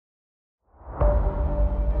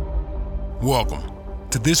Welcome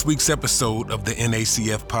to this week's episode of the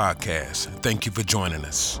NACF podcast. Thank you for joining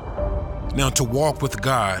us. Now, to walk with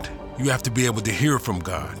God, you have to be able to hear from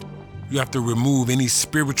God. You have to remove any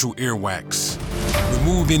spiritual earwax,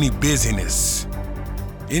 remove any busyness,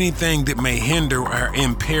 anything that may hinder or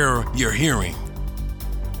impair your hearing.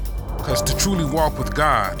 Because to truly walk with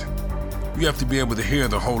God, you have to be able to hear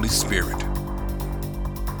the Holy Spirit.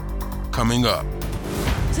 Coming up.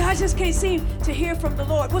 So I just can't seem to hear from the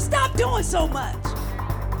Lord. Well, stop doing so much.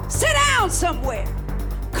 Sit down somewhere.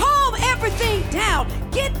 Calm everything down.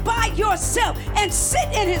 Get by yourself and sit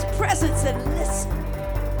in his presence and listen.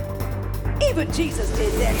 Even Jesus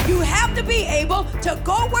did that. You have to be able to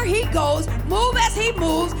go where he goes, move as he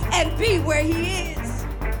moves, and be where he is.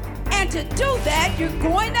 And to do that, you're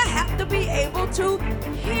going to have to be able to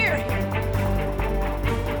hear him.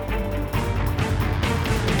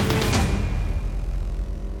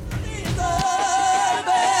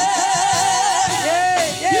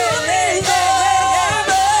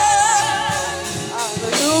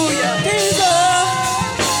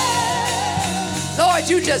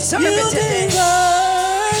 You deserve it today.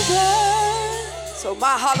 So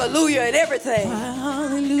my hallelujah and everything.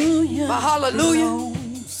 My hallelujah.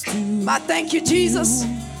 My thank you, Jesus.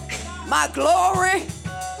 My glory.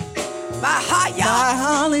 My hallelujah. My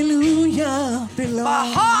hallelujah belongs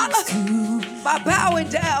my holler, to you. My bowing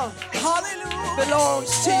down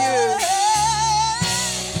belongs to you.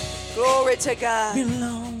 Glory to God.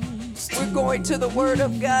 We're going to the Word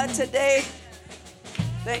of God today.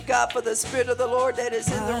 Thank God for the Spirit of the Lord that is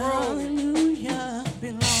in the room. Hallelujah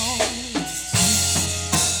belongs.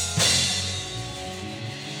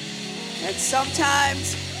 And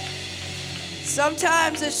sometimes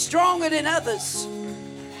it's stronger than others.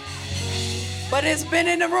 But it's been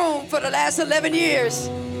in the room for the last 11 years.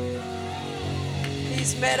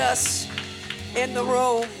 He's met us in the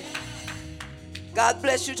room. God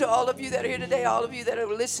bless you to all of you that are here today, all of you that are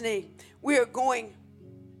listening. We are going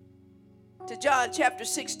to John chapter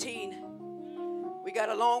 16. We got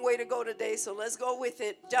a long way to go today, so let's go with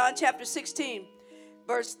it. John chapter 16,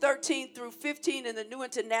 verse 13 through 15 in the New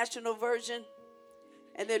International Version.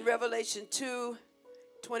 And then Revelation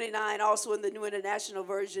 2:29 also in the New International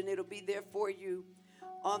Version. It'll be there for you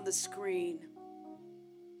on the screen.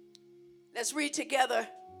 Let's read together.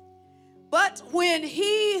 But when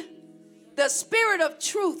the Spirit of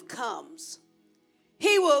truth comes,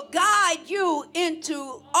 he will guide you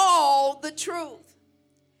into all the truth.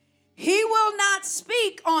 He will not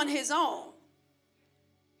speak on his own.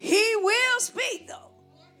 He will speak, though.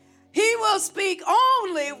 He will speak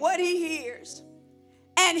only what he hears.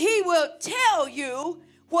 And he will tell you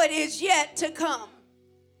what is yet to come.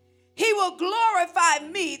 He will glorify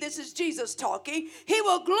me. This is Jesus talking. He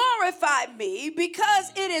will glorify me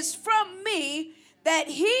because it is from me that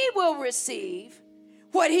he will receive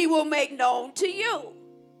what he will make known to you.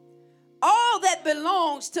 All that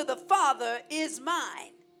belongs to the Father is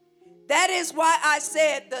mine. That is why I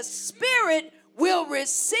said the Spirit will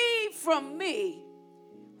receive from me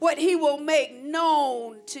what he will make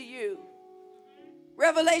known to you.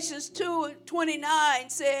 Revelations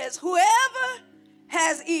 2:29 says, whoever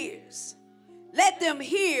has ears, let them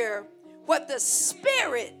hear what the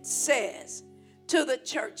Spirit says to the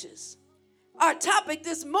churches. Our topic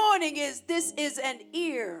this morning is, this is an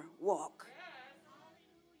ear walk.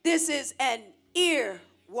 This is an ear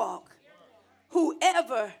walk.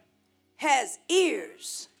 Whoever has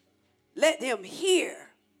ears, let him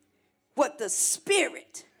hear what the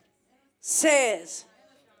Spirit says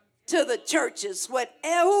to the churches.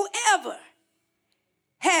 Whoever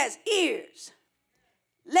has ears,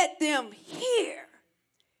 let them hear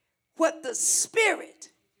what the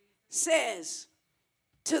Spirit says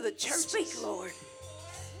to the church. Speak, Lord.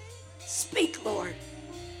 Speak, Lord.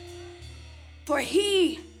 For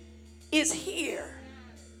he is here.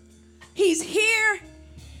 He's here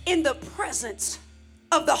in the presence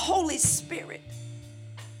of the Holy Spirit.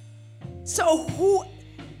 So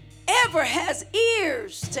whoever has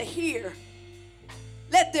ears to hear,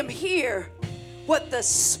 let them hear what the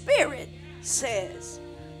Spirit says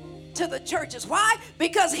to the churches. Why?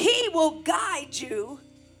 Because he will guide you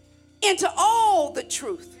into all the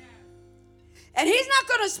truth. And he's not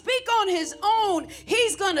going to speak on his own.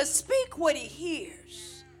 He's going to speak what he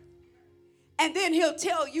hears. And then he'll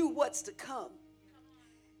tell you what's to come.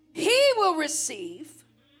 He will receive,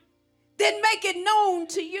 then make it known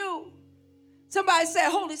to you. Somebody say,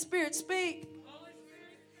 Holy Spirit, speak.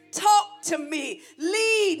 Talk to me,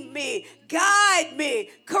 lead me, guide me,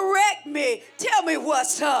 correct me. Tell me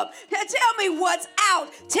what's up. Tell me what's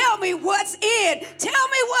out. Tell me what's in. Tell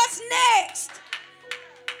me what's next.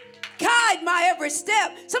 Guide my my every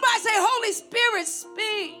step. Somebody say, Holy Spirit,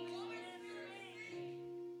 speak.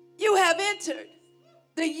 You have entered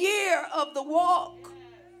the year of the walk.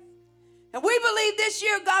 And we believe this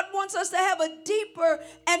year God wants us to have a deeper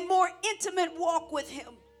and more intimate walk with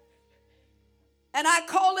him. And I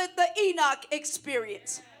call it the Enoch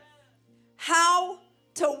experience. How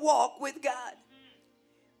to walk with God.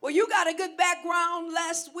 Well, you got a good background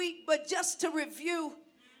last week, but just to review,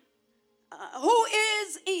 who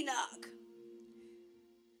is Enoch?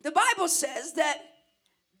 The Bible says that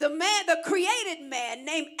the created man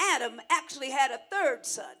named Adam actually had a third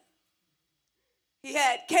son. He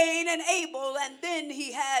had Cain and Abel, and then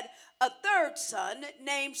he had a third son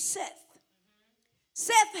named Seth.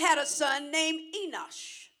 Seth had a son named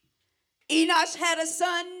Enosh. Enosh had a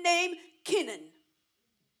son named Kenan.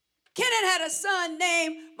 Kenan had a son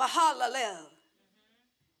named Mahalalel.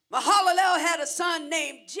 Mahalalel had a son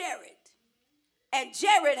named Jared. And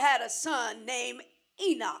Jared had a son named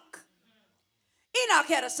Enoch. Enoch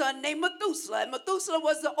had a son named Methuselah. And Methuselah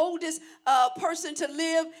was the oldest person to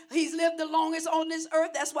live. He's lived the longest on this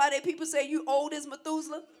earth. That's why people say, you old as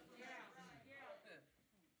Methuselah.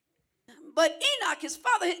 But Enoch, his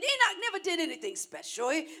father, Enoch never did anything special.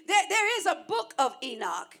 There is a book of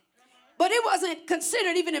Enoch. But it wasn't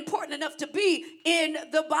considered even important enough to be in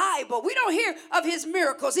the Bible. We don't hear of his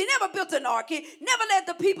miracles. He never built an ark. He never led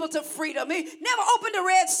the people to freedom. He never opened the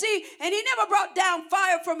Red Sea, and he never brought down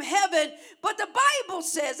fire from heaven. But the Bible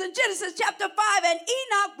says in Genesis chapter 5, and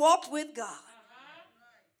Enoch walked with God.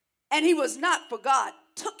 And he was not, for God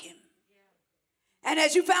took him. And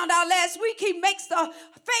as you found out last week, he makes the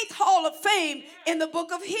Faith Hall of Fame in the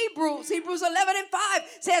book of Hebrews. Hebrews 11 and 5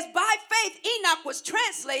 says, by faith Enoch was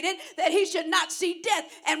translated that he should not see death,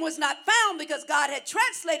 and was not found because God had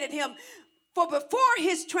translated him. For before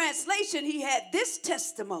his translation, he had this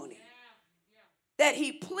testimony, that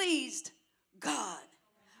he pleased God.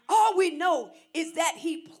 All we know is that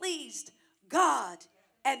he pleased God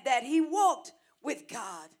and that he walked with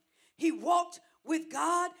God. He walked with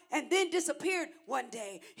God and then disappeared one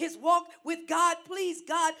day. His walk with God pleased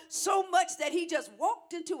God so much that he just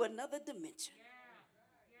walked into another dimension.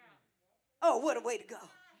 Oh, what a way to go.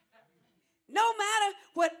 No matter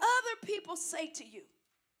what other people say to you.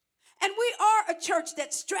 And we are a church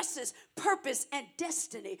that stresses purpose and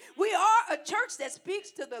destiny. We are a church that speaks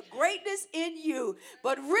to the greatness in you.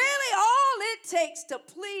 But really all it takes to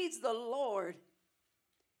please the Lord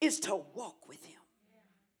is to walk with him.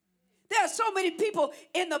 There are so many people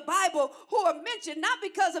in the Bible who are mentioned not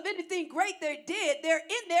because of anything great they did. They're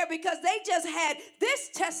in there because they just had this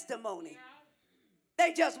testimony.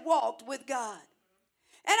 They just walked with God.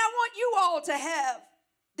 And I want you all to have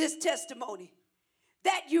this testimony,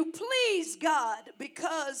 that you please God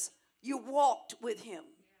because you walked with him.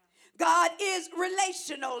 God is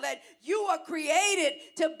relational, and you are created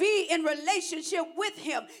to be in relationship with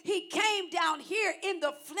him. He came down here in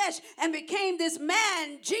the flesh and became this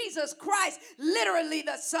man, Jesus Christ, literally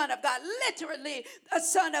the Son of God, literally the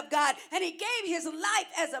Son of God. And he gave his life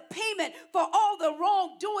as a payment for all the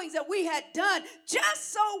wrongdoings that we had done,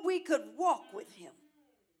 just so we could walk with him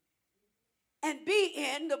and be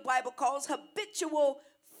in, the Bible calls, habitual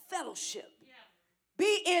fellowship.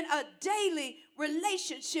 Be in a daily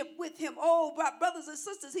relationship with him. Oh, brothers and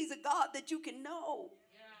sisters, he's a God that you can know.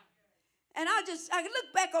 Yeah. And I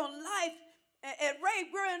look back on life at Ray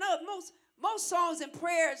growing up. Most songs and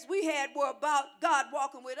prayers we had were about God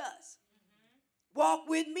walking with us. Walk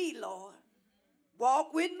with me, Lord.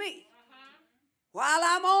 Walk with me. While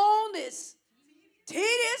I'm on this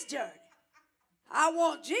tedious journey, I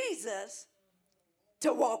want Jesus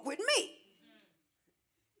to walk with me.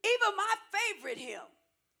 Even my favorite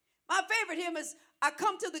hymn is, I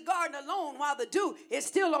come to the garden alone while the dew is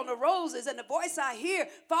still on the roses, and the voice I hear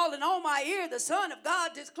falling on my ear, the Son of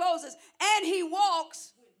God discloses, and he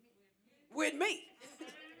walks with me.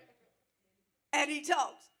 And he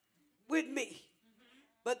talks with me.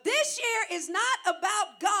 But this year is not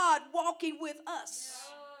about God walking with us.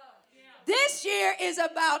 This year is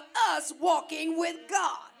about us walking with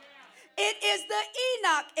God. It is the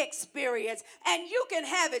Enoch experience, and you can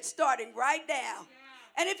have it starting right now.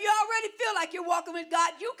 And if you already feel like you're walking with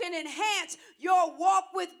God, you can enhance your walk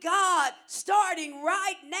with God starting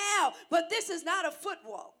right now. But this is not a foot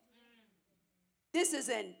walk. This is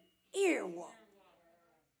an ear walk.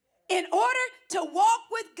 In order to walk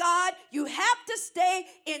with God, you have to stay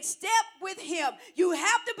in step with him. You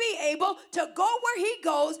have to be able to go where he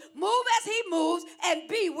goes, move as he moves, and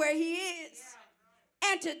be where he is.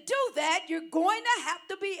 And to do that, you're going to have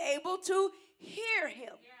to be able to hear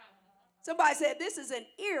him. Somebody said this is an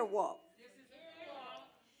ear walk.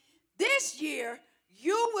 This year,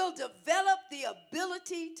 you will develop the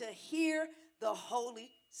ability to hear the Holy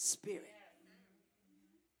Spirit.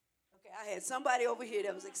 Okay, I had somebody over here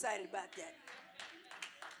that was excited about that.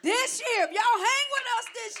 This year, if y'all hang with us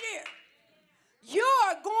this year, you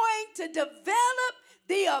are going to develop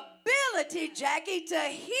the ability, Jackie, to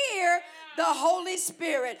hear the Holy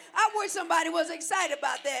Spirit. I wish somebody was excited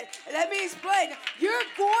about that. Let me explain. You're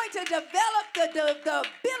going to develop the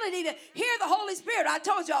ability to hear the Holy Spirit. I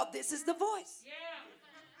told y'all, this is the voice.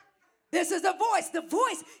 This is the voice. The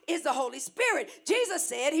voice is the Holy Spirit. Jesus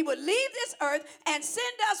said he would leave this earth and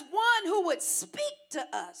send us one who would speak to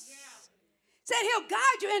us. Said he'll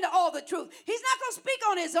guide you into all the truth. He's not going to speak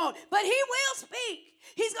on his own, but he will speak.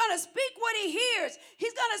 He's going to speak what he hears.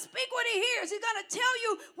 He's going to speak what he hears. He's going to tell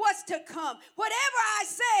you what's to come. Whatever I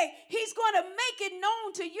say, he's going to make it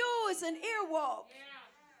known to you. It's an ear walk.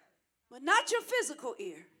 But not your physical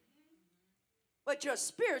ear, but your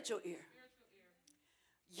spiritual ear.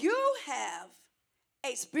 You have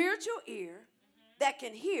a spiritual ear that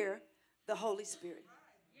can hear the Holy Spirit.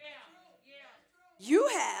 You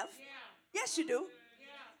have, yes you do,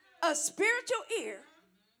 a spiritual ear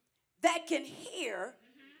that can hear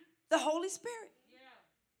the Holy Spirit.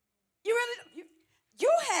 You really, you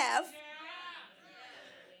have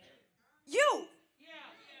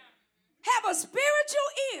a spiritual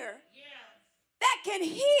ear that can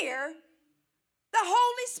hear the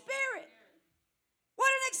Holy Spirit. What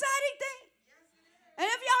an exciting thing. And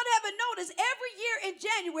if y'all haven't noticed, every year in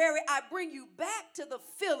January, I bring you back to the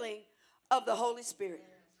filling of the Holy Spirit.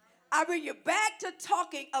 I bring you back to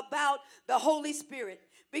talking about the Holy Spirit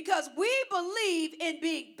because we believe in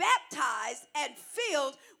being baptized and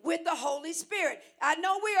filled with the Holy Spirit. I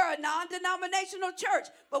know we are a non-denominational church,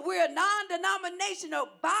 but we're a non-denominational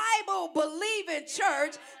Bible-believing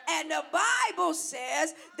church, and the Bible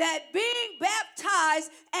says that being baptized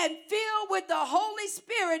and filled with the Holy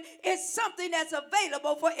Spirit is something that's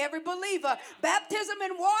available for every believer. Baptism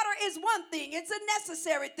in water is one thing. It's a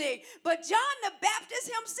necessary thing. But John the Baptist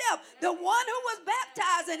himself, the one who was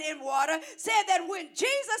baptizing in water, said that when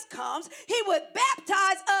Jesus comes, he would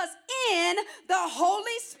baptize us in the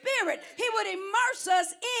Holy Spirit. He would immerse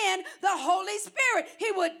us in the Holy Spirit.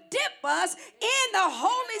 He would dip us in the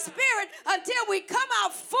Holy Spirit until we come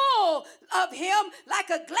out full of him like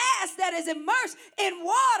a glass that is immersed in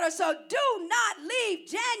water. So do not leave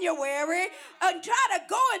January and try to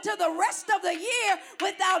go into the rest of the year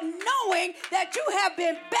without knowing that you have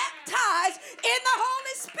been baptized in the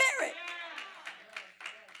Holy Spirit.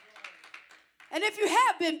 And if you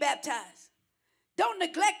have been baptized, don't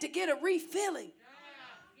neglect to get a refilling.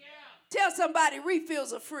 Tell somebody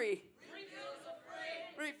refills are free.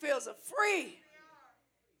 Refills are free.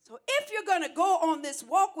 So if you're going to go on this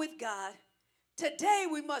walk with God, today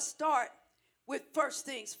we must start with first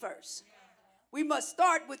things first. We must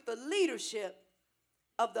start with the leadership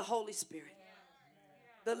of the Holy Spirit.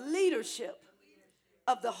 The leadership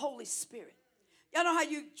of the Holy Spirit. Y'all know how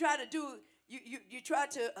you try to do, you try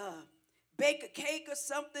to bake a cake or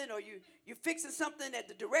something, or you're fixing something that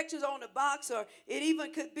the directions on the box, or it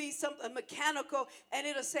even could be something mechanical, and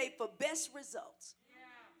it'll say for best results.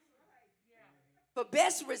 For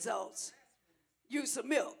best results, use some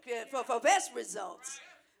milk. For best results,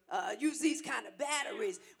 use these kind of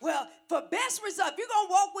batteries. Well, for best results, if you're going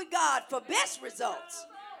to walk with God for best results,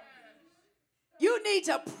 you need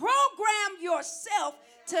to program yourself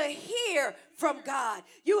to hear from God.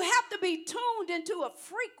 You have to be tuned into a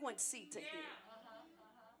frequency to hear.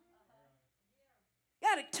 You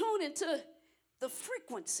got to tune into the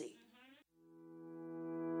frequency.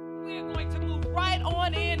 We're going to move right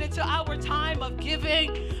on into our time of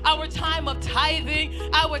giving, our time of tithing,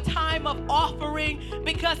 our time of offering,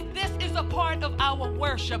 because this is a part of our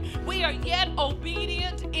worship. We are yet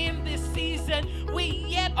obedient in this season. We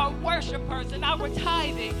yet are worshipers, and our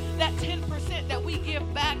tithing, that 10% that we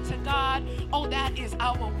give back to God, oh, that is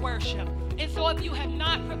our worship. And so if you have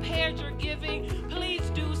not prepared your giving, please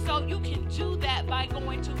do so. You can do that by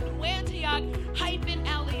going to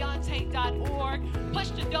nuantioch-aliante.org. Push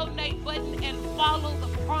the donate button and follow the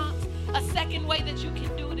prompts. A second way that you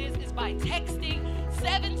can do this is by texting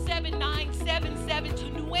 77977 to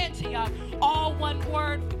New Antioch, all one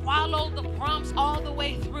word. Follow the prompts all the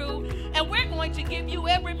way through. And we're going to give you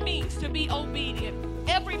every means to be obedient,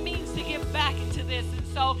 every means to give back into this. And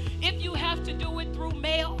so if you have to do it through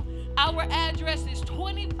mail, our address is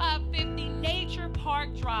 2550 Nature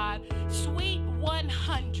Park Drive, Suite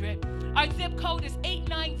 100. Our zip code is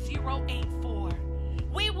 89084.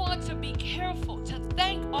 We want to be careful to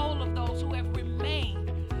thank all of those who have remained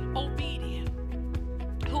obedient,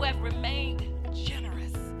 who have remained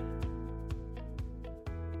generous.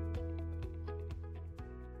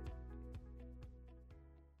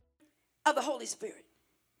 of the Holy Spirit.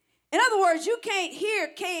 In other words, you can't hear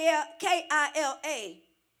KILA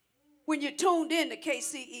when you're tuned in to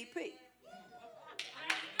KCEP.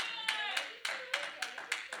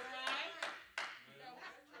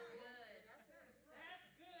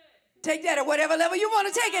 Take that at whatever level you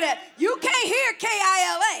want to take it at. You can't hear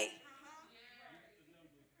KILA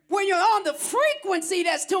when you're on the frequency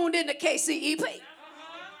that's tuned into KCEP.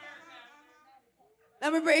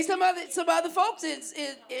 Let me bring some other folks in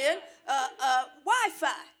Wi-Fi.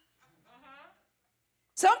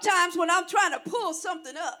 Sometimes when I'm trying to pull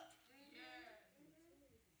something up,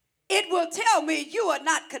 it will tell me you are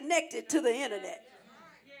not connected to the internet.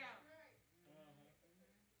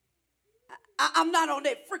 I'm not on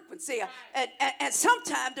that frequency. And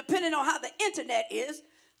sometimes, depending on how the internet is,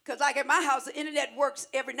 because like at my house, the internet works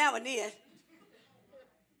every now and then.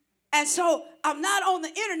 And so I'm not on the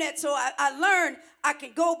internet, so I learned I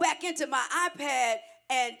can go back into my iPad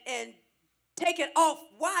and take it off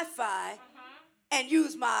Wi-Fi and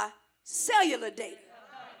use my cellular data.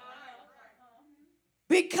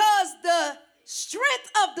 Because the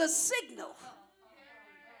strength of the signal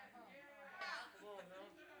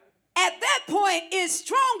at that point is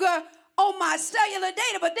stronger on my cellular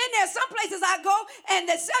data. But then there's some places I go and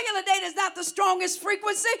the cellular data is not the strongest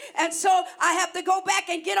frequency, and so I have to go back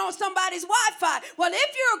and get on somebody's Wi-Fi. Well,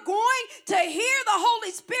 if you're going to hear the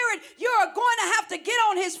Holy Spirit, you're going to have to get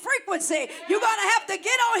on his frequency. You're going to have to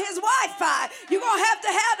get on his Wi-Fi. You're going to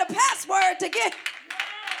have the password to get.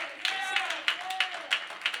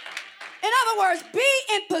 In other words, be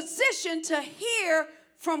in position to hear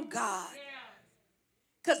from God.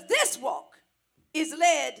 Because this walk is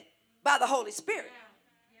led by the Holy Spirit.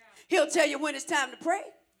 He'll tell you when it's time to pray.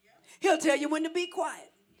 He'll tell you when to be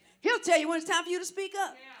quiet. He'll tell you when it's time for you to speak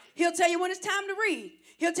up. He'll tell you when it's time to read.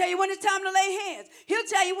 He'll tell you when it's time to lay hands. He'll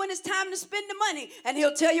tell you when it's time to spend the money. And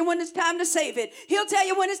he'll tell you when it's time to save it. He'll tell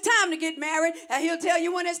you when it's time to get married. And he'll tell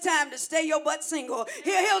you when it's time to stay your butt single.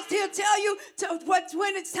 He'll tell you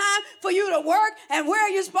when it's time for you to work and where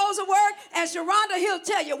you're supposed to work. And Sharonda, he'll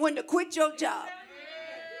tell you when to quit your job.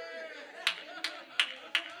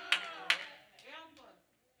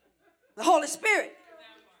 The Holy Spirit,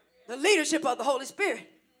 the leadership of the Holy Spirit,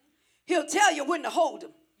 he'll tell you when to hold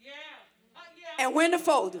him and when to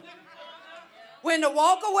fold him, when to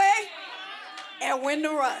walk away and when to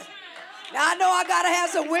run. Now, I know I got to have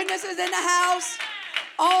some witnesses in the house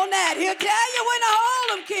on that. He'll tell you when to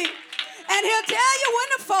hold him, Keith, and he'll tell you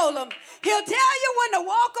when to fold him. He'll tell you when to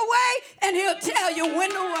walk away, and he'll tell you when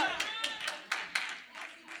to run.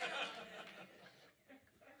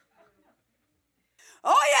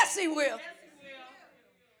 Oh, yes, he will.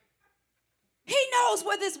 He knows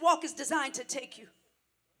where this walk is designed to take you.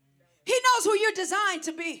 He knows who you're designed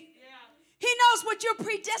to be. He knows what you're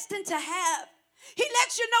predestined to have. He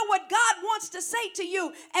lets you know what God wants to say to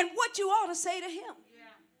you and what you ought to say to him.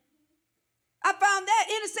 I found that.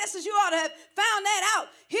 Intercessors, you ought to have found that out.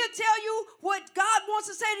 He'll tell you what God wants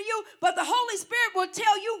to say to you, but the Holy Spirit will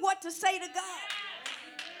tell you what to say to God.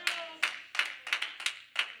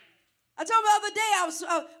 I told him the other day, I was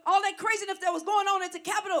all that craziness that was going on at the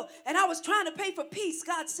Capitol, and I was trying to pray for peace.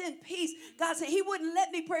 God sent peace. God said he wouldn't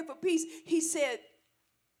let me pray for peace. He said,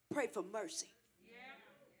 pray for mercy.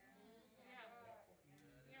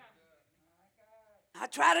 I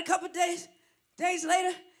tried a couple days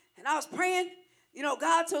later, and I was praying,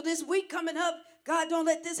 God, so this week coming up, God, don't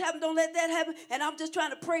let this happen, don't let that happen. And I'm just trying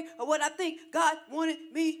to pray of what I think God wanted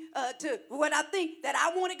me what I think that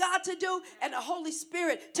I wanted God to do. And the Holy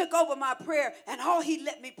Spirit took over my prayer. And all he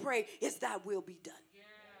let me pray is thy will be done.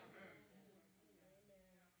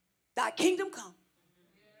 Thy kingdom come.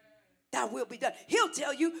 Thy will be done. He'll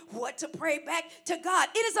tell you what to pray back to God.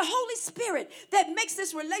 It is the Holy Spirit that makes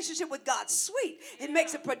this relationship with God sweet. It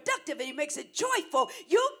makes it productive and it makes it joyful.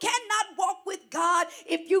 You cannot walk with God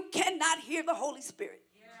if you cannot hear the Holy Spirit.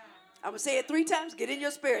 I'm going to say it 3 times. Get in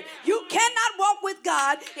your spirit. You cannot walk with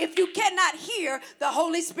God if you cannot hear the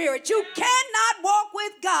Holy Spirit. You cannot walk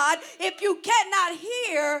with God if you cannot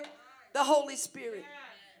hear the Holy Spirit.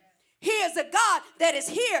 He is a God that is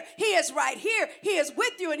here. He is right here. He is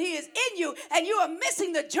with you and he is in you. And you are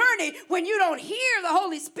missing the journey when you don't hear the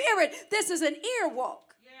Holy Spirit. This is an ear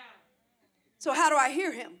walk. Yeah. So how do I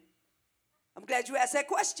hear him? I'm glad you asked that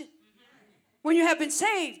question. When you have been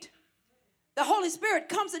saved, the Holy Spirit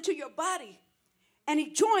comes into your body and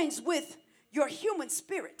he joins with your human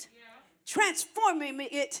spirit, transforming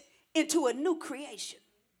it into a new creation.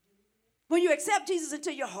 When you accept Jesus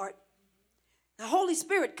into your heart, the Holy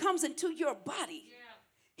Spirit comes into your body.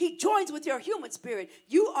 He joins with your human spirit.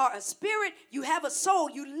 You are a spirit. You have a soul.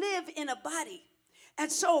 You live in a body.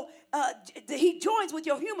 And so he joins with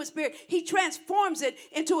your human spirit. He transforms it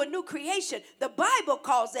into a new creation. The Bible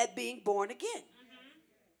calls that being born again.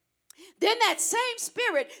 Then that same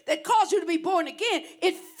spirit that caused you to be born again,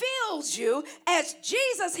 it fills you as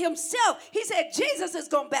Jesus himself. He said Jesus is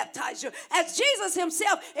going to baptize you. As Jesus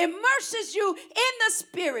himself immerses you in the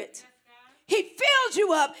spirit. He fills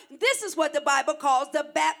you up. This is what the Bible calls the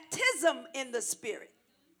baptism in the spirit.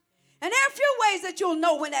 And there are a few ways that you'll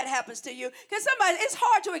know when that happens to you. Because it's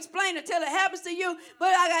hard to explain until it happens to you. But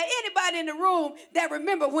I got anybody in the room that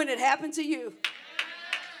remember when it happened to you.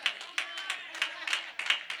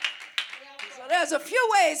 So there's a few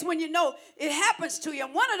ways when you know it happens to you.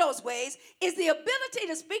 And one of those ways is the ability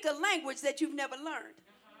to speak a language that you've never learned.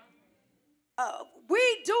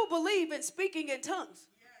 We do believe in speaking in tongues.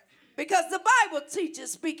 Because the Bible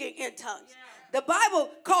teaches speaking in tongues. The Bible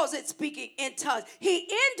calls it speaking in tongues. He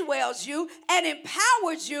indwells you and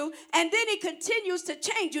empowers you, and then he continues to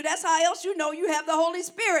change you. That's how else you know you have the Holy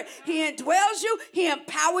Spirit. He indwells you, he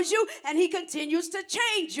empowers you, and he continues to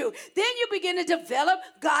change you. Then you begin to develop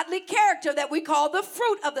godly character that we call the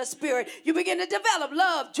fruit of the Spirit. You begin to develop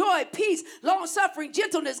love, joy, peace, long-suffering,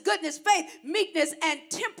 gentleness, goodness, faith, meekness, and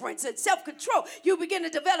temperance and self-control. You begin to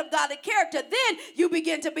develop godly character. Then you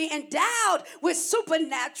begin to be endowed with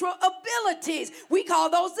supernatural abilities. We call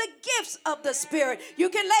those the gifts of the Spirit. You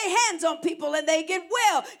can lay hands on people and they get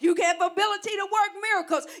well. You have ability to work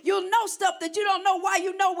miracles. You'll know stuff that you don't know why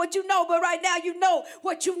you know what you know, but right now you know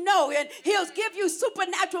what you know. And he'll give you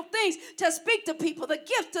supernatural things to speak to people, the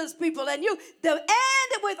gifts to people. And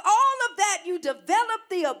with all of that, you develop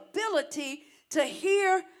the ability to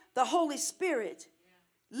hear the Holy Spirit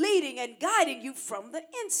leading and guiding you from the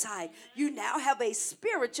inside. You now have a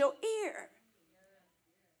spiritual ear.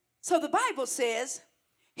 So the Bible says,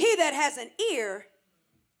 he that has an ear,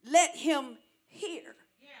 let him hear.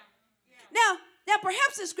 Now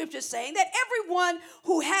perhaps the scripture is saying that everyone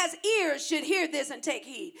who has ears should hear this and take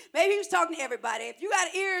heed. Maybe he was talking to everybody. If you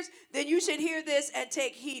got ears, then you should hear this and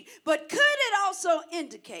take heed. But could it also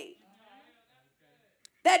indicate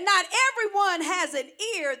that not everyone has an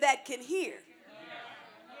ear that can hear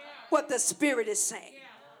what the Spirit is saying?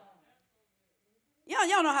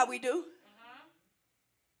 Y'all know how we do.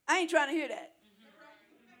 I ain't trying to hear that.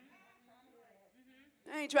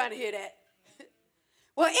 I ain't trying to hear that.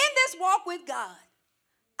 Well, in this walk with God,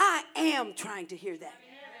 I am trying to hear that.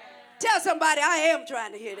 Tell somebody, I am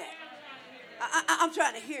trying to hear that. I'm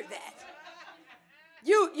trying to hear that.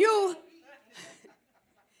 You,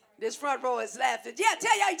 this front row is laughing. Yeah,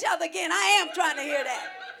 tell each other again, I am trying to hear that.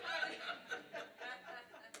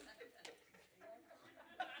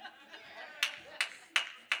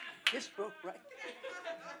 This row, right?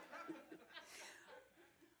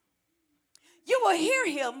 You will hear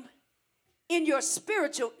him in your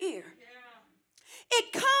spiritual ear.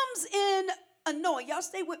 It comes in a knowing. Y'all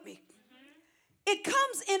stay with me. It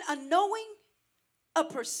comes in a knowing, a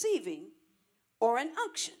perceiving, or an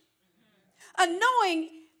unction. A knowing,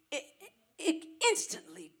 it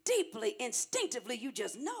instantly, deeply, instinctively, you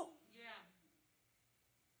just know.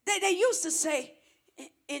 They used to say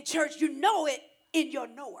in church, you know it in your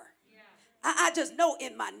knower. I just know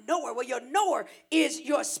in my knower. Well, your knower is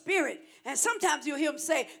your spirit. And sometimes you'll hear him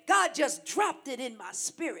say, God just dropped it in my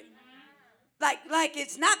spirit. Like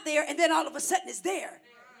it's not there, and then all of a sudden it's there.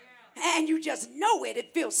 And you just know it.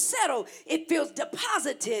 It feels settled. It feels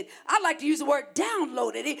deposited. I like to use the word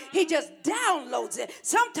downloaded. He just downloads it.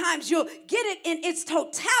 Sometimes you'll get it in its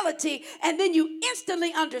totality, and then you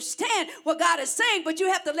instantly understand what God is saying, but you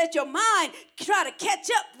have to let your mind try to catch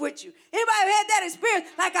up with you. Anybody had that experience?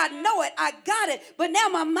 Like, I know it, I got it, but now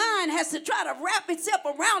my mind has to try to wrap itself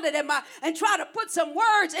around it and try to put some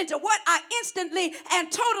words into what I instantly and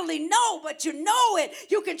totally know, but you know it.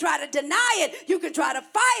 You can try to deny it. You can try to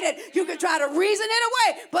fight it. You can try to reason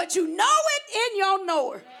it away, but you know it in your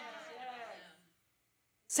knower.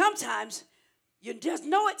 Sometimes you just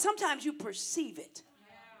know it. Sometimes you perceive it,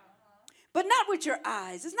 but not with your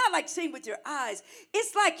eyes. It's not like seeing with your eyes.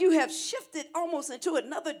 It's like you have shifted almost into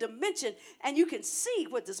another dimension, and you can see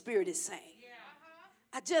what the Spirit is saying.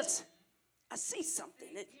 I see something.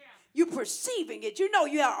 You're perceiving it. You know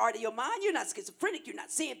you are out of your mind. You're not schizophrenic. You're not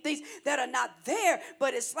seeing things that are not there.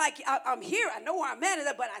 But it's like I'm here. I know where I'm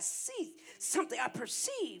at, but I see something. I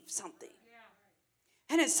perceive something.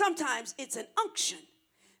 And then sometimes it's an unction.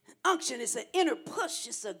 An unction is an inner push.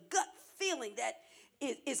 It's a gut feeling that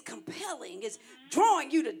is compelling. It's drawing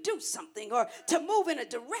you to do something or to move in a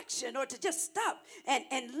direction or to just stop and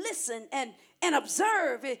listen and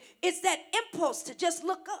observe. It's that impulse to just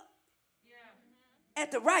look up.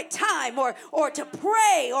 at the right time or to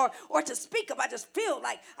pray or to speak up. I just feel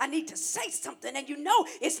like I need to say something, and you know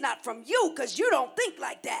it's not from you because you don't think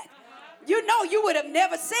like that. You know you would have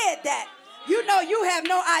never said that. You know you have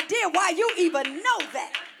no idea why you even know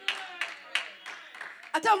that.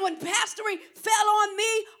 I tell you, when pastoring fell on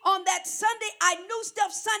me on that Sunday, I knew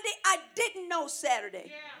stuff Sunday I didn't know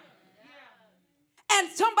Saturday. And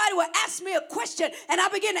somebody would ask me a question, and I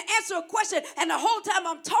begin to answer a question, and the whole time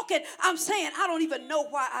I'm talking, I'm saying, I don't even know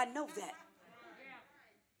why I know that.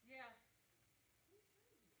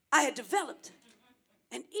 I had developed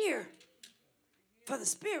an ear for the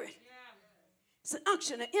Spirit. It's an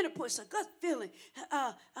unction, an inner push, a gut feeling.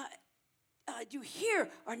 You hear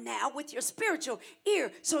or now with your spiritual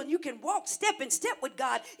ear, so you can walk step in step with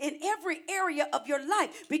God in every area of your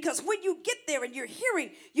life. Because when you get there and you're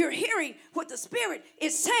hearing what the Spirit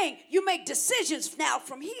is saying, you make decisions now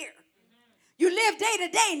from here. You live day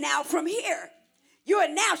to day now from here. You are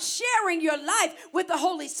now sharing your life with the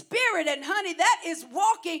Holy Spirit, and honey, that is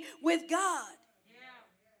walking with God.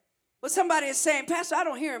 But somebody is saying, Pastor, I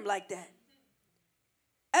don't hear him like that.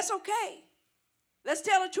 That's okay. Let's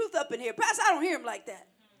tell the truth up in here. Pastor, I don't hear him like that.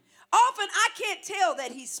 Often I can't tell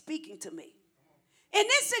that he's speaking to me. In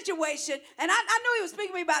this situation, and I knew he was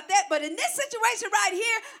speaking to me about that, but in this situation right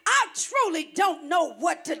here, I truly don't know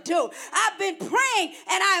what to do. I've been praying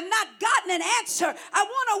and I have not gotten an answer. I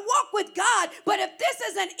want to walk with God, but if this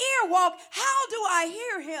is an ear walk, how do I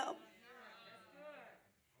hear him?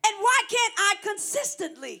 And why can't I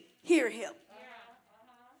consistently hear him?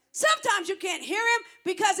 Sometimes you can't hear him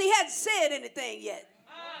because he hasn't said anything yet.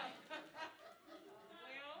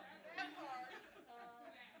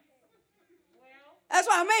 That's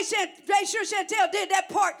why I made sure Chantel did that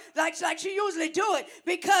part like she usually do it,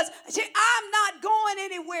 because I'm not going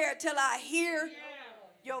anywhere till I hear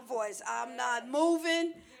your voice. I'm not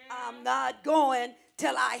moving. I'm not going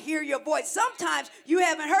till I hear your voice. Sometimes you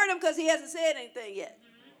haven't heard him because he hasn't said anything yet.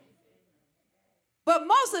 But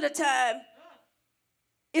most of the time,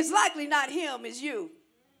 it's likely not him, it's you.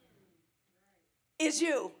 It's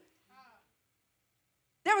you.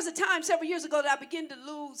 There was a time several years ago that I began to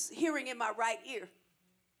lose hearing in my right ear.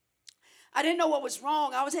 I didn't know what was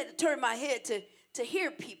wrong. I always had to turn my head to hear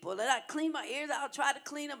people. And I'd clean my ears. I would try to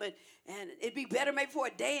clean them, and it'd be better maybe for a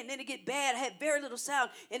day, and then it'd get bad. I had very little sound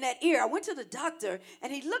in that ear. I went to the doctor,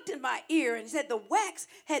 and he looked in my ear, and he said the wax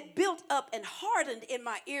had built up and hardened in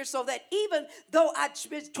my ear so that even though I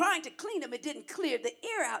was trying to clean them, it didn't clear the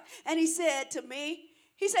ear out. And he said to me,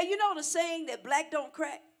 you know the saying that black don't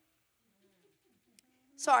crack?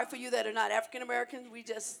 Sorry for you that are not African Americans.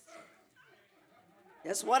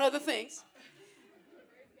 That's one of the things.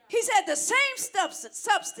 He said the same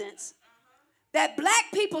substance that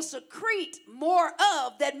black people secrete more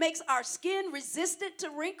of that makes our skin resistant to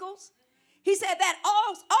wrinkles, he said that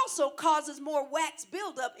also causes more wax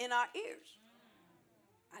buildup in our ears.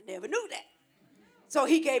 I never knew that. So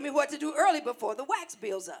he gave me what to do early before the wax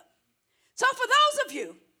builds up. So for those of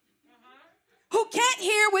you who can't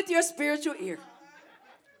hear with your spiritual ear,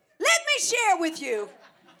 let me share with you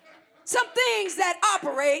some things that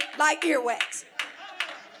operate like earwax.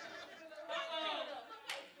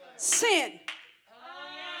 Sin.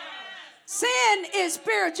 Sin is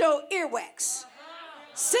spiritual earwax.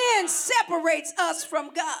 Sin separates us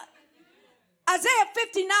from God. Isaiah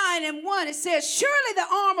 59:1, it says, surely the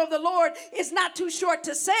arm of the Lord is not too short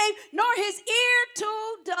to save, nor his ear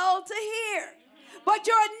too dull to hear. But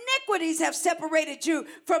your iniquities have separated you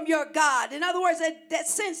from your God. In other words, that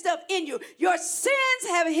sin stuff in you. Your sins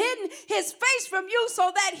have hidden his face from you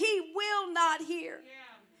so that he will not hear.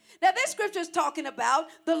 Yeah. Now, this scripture is talking about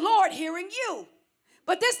the Lord hearing you.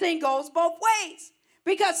 But this thing goes both ways.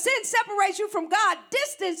 Because sin separates you from God,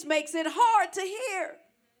 distance makes it hard to hear.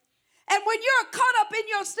 And when you're caught up in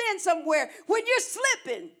your sin somewhere, when you're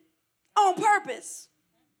slipping on purpose,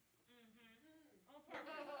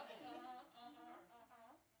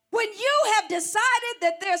 when you have decided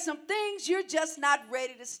that there's some things you're just not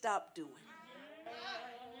ready to stop doing.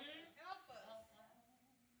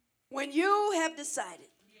 When you have decided,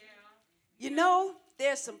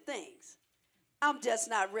 there's some things I'm just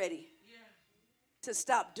not ready to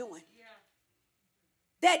stop doing.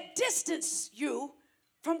 That distance you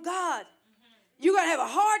from God. You're going to have a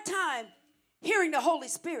hard time hearing the Holy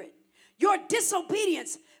Spirit. Your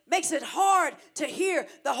disobedience makes it hard to hear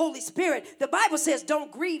the Holy Spirit. The Bible says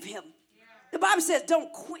don't grieve him. The Bible says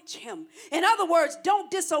don't quench him. In other words,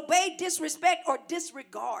 don't disobey, disrespect, or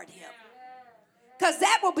disregard him. Because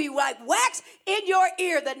that will be like wax in your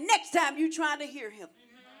ear the next time you're trying to hear him.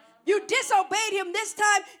 You disobeyed him this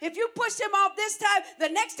time. If you pushed him off this time, the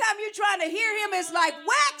next time you're trying to hear him, it's like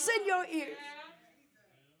wax in your ears.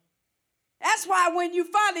 That's why when you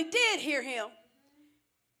finally did hear him,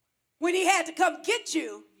 when he had to come get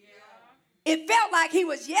you, it felt like he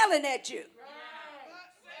was yelling at you.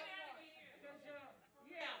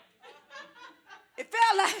 It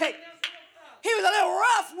felt like he was a little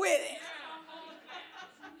rough with it.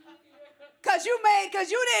 Because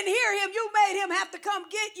you didn't hear him, you made him have to come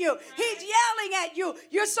get you. He's yelling at you.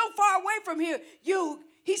 You're so far away from here.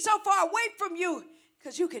 He's so far away from you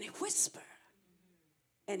because you can whisper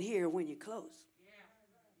and hear when you're close.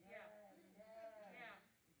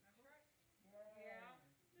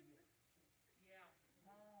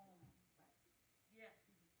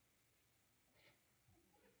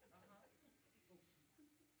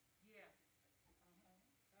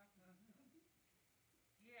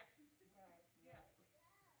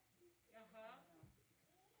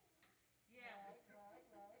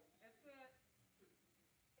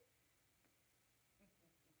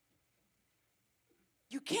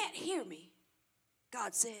 You can't hear me,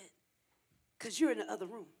 God said, because you're in the other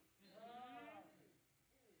room.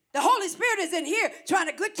 The Holy Spirit is in here trying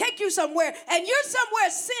to take you somewhere, and you're somewhere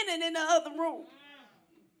sinning in the other room.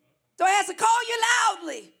 So he has to call you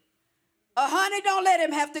loudly. Honey, don't let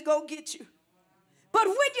him have to go get you. But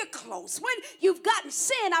when you're close, when you've gotten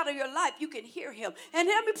sin out of your life, you can hear him. And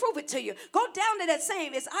let me prove it to you. Go down to that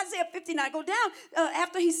same, it's Isaiah 59. Go down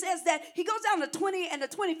after he says that. He goes down to 20 and the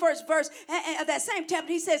 21st verse of that same chapter.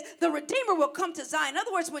 He says, the Redeemer will come to Zion. In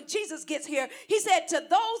other words, when Jesus gets here, he said, to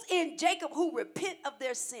those in Jacob who repent of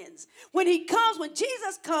their sins. When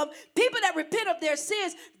Jesus comes, people that repent of their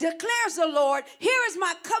sins, declares the Lord, here is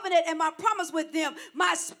my covenant and my promise with them.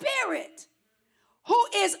 My spirit who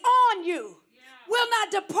is on you will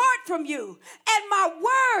not depart from you. And my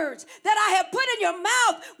words that I have put in your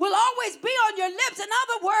mouth will always be on your lips. In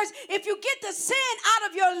other words, if you get the sin out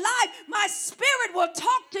of your life, my spirit will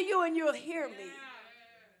talk to you and you'll hear me.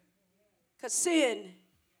 Because sin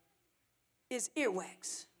is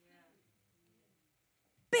earwax.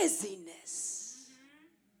 Busyness.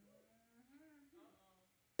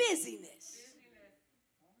 Busyness.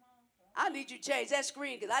 I need you to change that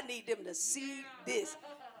screen because I need them to see this.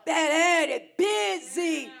 That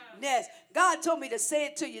busyness. God told me to say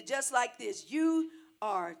it to you just like this. You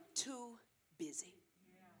are too busy.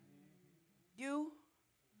 You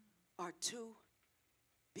are too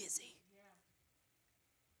busy.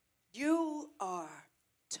 You are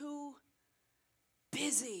too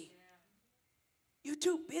busy. You're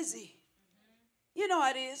too busy. You know how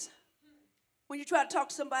it is when you try to talk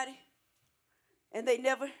to somebody and they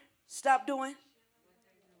never stop doing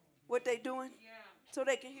what they're doing. So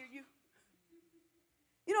they can hear you.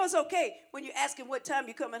 You know, it's okay when you ask him what time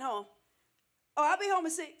you're coming home. Oh, I'll be home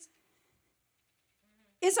at 6.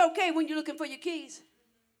 It's okay when you're looking for your keys.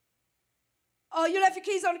 Oh, you left your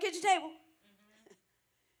keys on the kitchen table.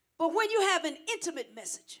 But when you have an intimate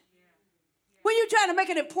message, when you're trying to make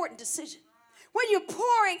an important decision, when you're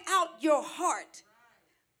pouring out your heart,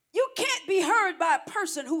 you can't be heard by a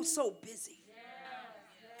person who's so busy.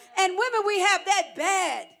 And women, we have that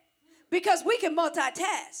bad. Because we can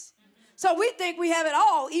multitask. So we think we have it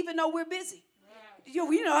all, even though we're busy.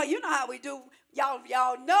 You know how we do.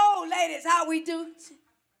 Y'all know, ladies, how we do.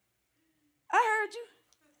 I heard you.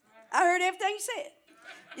 I heard everything you said.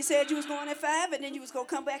 You said you was going at 5, and then you was going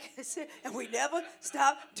to come back and say, and we never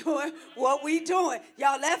stop doing what we doing.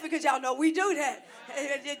 Y'all laughing because y'all know we do that.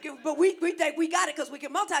 But we think we got it because we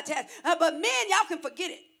can multitask. But men, y'all can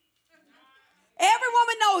forget it. Every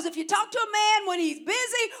woman knows if you talk to a man when he's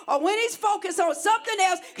busy or when he's focused on something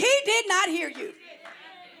else, he did not hear you.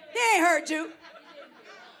 He ain't heard you.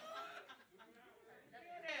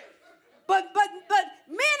 But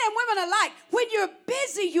men and women alike, when you're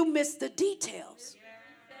busy, you miss the details.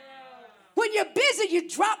 When you're busy, you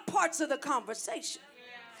drop parts of the conversation.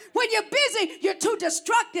 When you're busy, you're too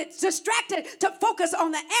distracted to focus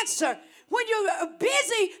on the answer. When you're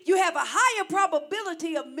busy, you have a higher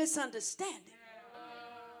probability of misunderstanding.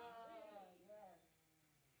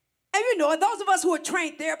 And you know, those of us who are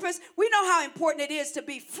trained therapists, we know how important it is to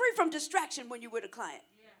be free from distraction when you're with a client.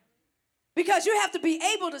 Because you have to be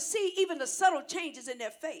able to see even the subtle changes in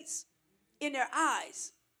their face, in their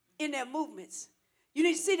eyes, in their movements. You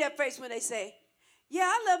need to see their face when they say, yeah,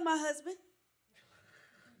 I love my husband.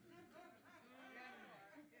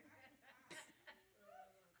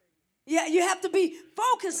 Yeah, you have to be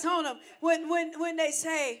focused on them when they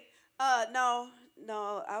say, no,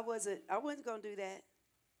 I wasn't going to do that.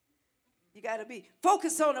 You got to be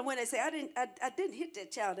focused on them when they say, I didn't hit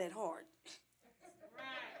that child that hard.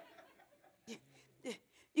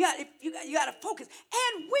 You got to focus.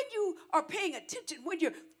 And when you are paying attention, when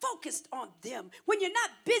you're focused on them, when you're not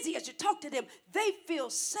busy as you talk to them, they feel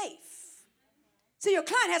safe. See, your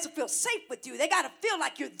client has to feel safe with you. They got to feel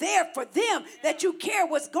like you're there for them, that you care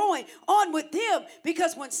what's going on with them.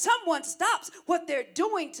 Because when someone stops what they're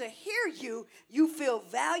doing to hear you, you feel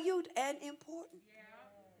valued and important.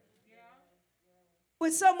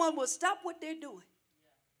 When someone will stop what they're doing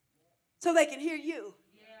so they can hear you,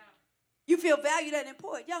 you feel valued and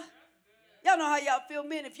important. Y'all know how y'all feel,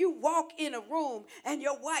 men. If you walk in a room and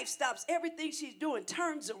your wife stops everything she's doing,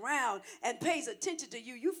 turns around and pays attention to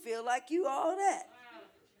you, you feel like you all that.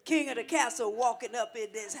 King of the castle walking up in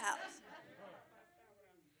this house.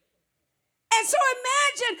 And so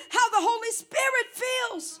imagine how the Holy Spirit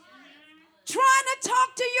feels trying to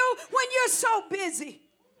talk to you when you're so busy.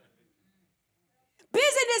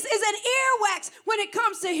 Busyness is an earwax when it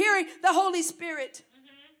comes to hearing the Holy Spirit.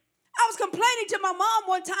 I was complaining to my mom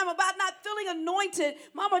one time about not feeling anointed.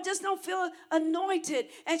 Mama just don't feel anointed.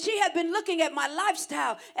 And she had been looking at my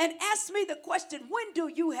lifestyle and asked me the question, when do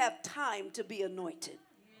you have time to be anointed?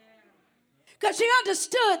 Because she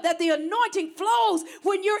understood that the anointing flows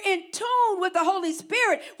when you're in tune with the Holy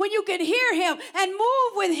Spirit, when you can hear him and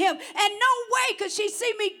move with him. And no way could she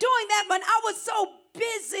see me doing that when I was so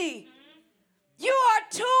busy. You are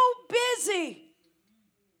too busy.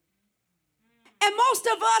 And most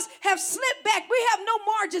of us have slipped back. We have no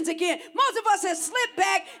margins again. Most of us have slipped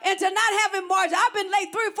back into not having margins. I've been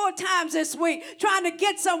late 3 or 4 times this week trying to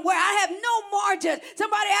get somewhere. I have no margins.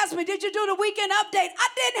 Somebody asked me, did you do the weekend update? I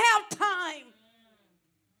didn't have time.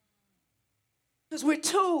 Because we're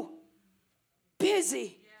too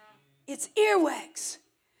busy. It's earwax.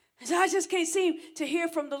 And I just can't seem to hear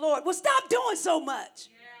from the Lord. Well, stop doing so much.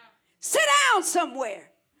 Sit down somewhere.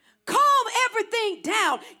 Calm everything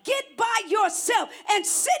down. Get by yourself and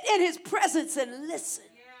sit in his presence and listen.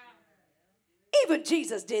 Even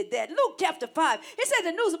Jesus did that. Luke chapter 5. It said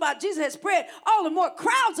the news about Jesus had spread all the more.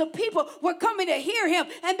 Crowds of people were coming to hear him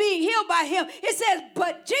and being healed by him. It says,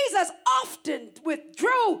 but Jesus often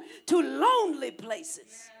withdrew to lonely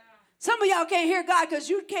places. Some of y'all can't hear God because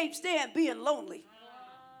you can't stand being lonely.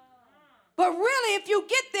 But really, if you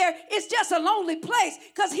get there, it's just a lonely place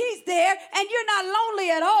because he's there and you're not lonely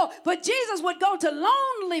at all. But Jesus would go to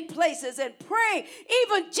lonely places and pray.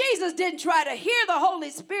 Even Jesus didn't try to hear the Holy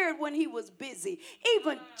Spirit when he was busy.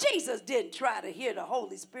 Even Jesus didn't try to hear the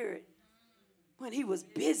Holy Spirit when he was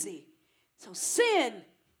busy. So sin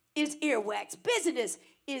is earwax. Busyness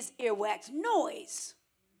is earwax. Noise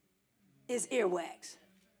is earwax.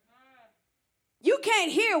 You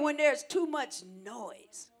can't hear when there's too much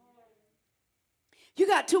noise. You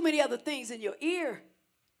got too many other things in your ear.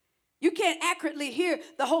 You can't accurately hear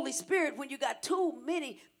the Holy Spirit when you got too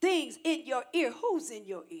many things in your ear. Who's in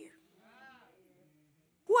your ear?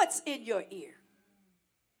 What's in your ear?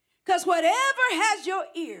 Because whatever has your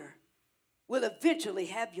ear will eventually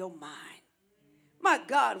have your mind. My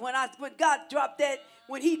God, when God dropped that,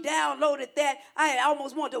 when he downloaded that, I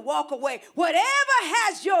almost wanted to walk away. Whatever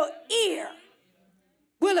has your ear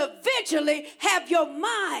will eventually have your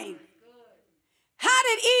mind. How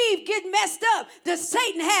did Eve get messed up? That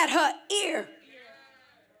Satan had her ear.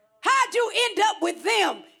 How'd you end up with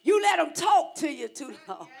them? You let them talk to you too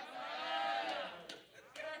long.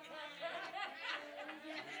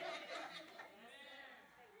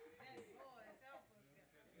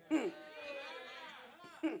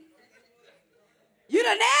 You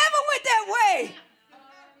done never went that way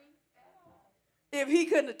if he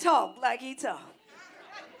couldn't have talked like he talked.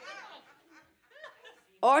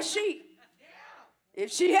 Or she. If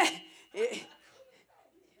she had,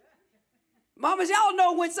 mamas, y'all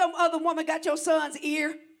know when some other woman got your son's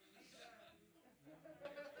ear.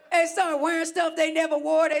 They start wearing stuff they never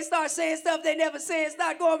wore. They start saying stuff they never said.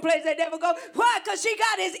 Start going places they never go. Why? Because she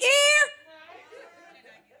got his ear.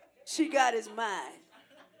 She got his mind.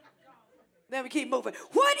 Let me keep moving.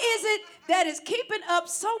 What is it that is keeping up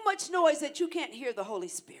so much noise that you can't hear the Holy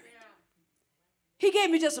Spirit? He gave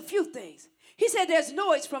me just a few things. He said there's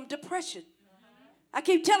noise from depression. I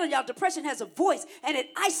keep telling y'all, depression has a voice and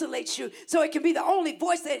it isolates you. So it can be the only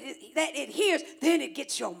voice that it hears. Then it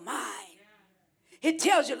gets your mind. It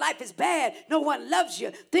tells you life is bad. No one loves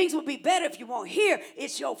you. Things will be better if you won't hear.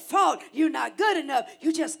 It's your fault. You're not good enough.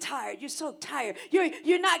 You're just tired. You're so tired.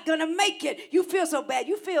 You're not going to make it. You feel so bad.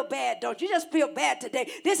 You feel bad, don't you? You just feel bad today.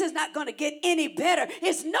 This is not going to get any better.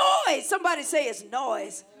 It's noise. Somebody say it's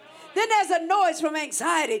noise. Then there's a noise from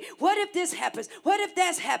anxiety. What if this happens? What if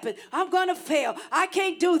that's happened? I'm going to fail. I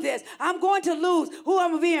can't do this. I'm going to lose. Ooh,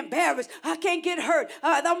 I'm going to be embarrassed. I can't get hurt.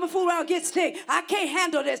 I'm going to fool around and get sick. I can't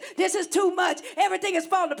handle this. This is too much. Everything is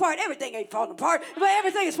falling apart. Everything ain't falling apart, but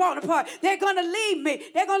everything is falling apart. They're going to leave me.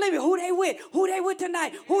 They're going to leave me. Who they with? Who they with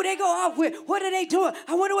tonight? Who they go off with? What are they doing?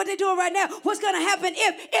 I wonder what they're doing right now. What's going to happen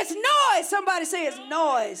if? It's noise. Somebody say it's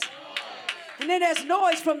noise. And then there's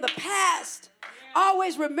noise from the past.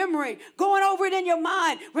 Always remembering, going over it in your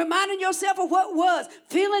mind, reminding yourself of what was,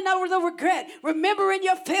 feeling over the regret, remembering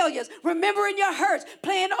your failures, remembering your hurts,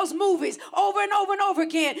 playing those movies over and over and over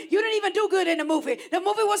again. You didn't even do good in the movie. The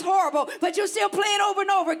movie was horrible, but you still play it over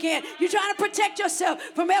and over again. You're trying to protect yourself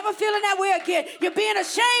from ever feeling that way again. You're being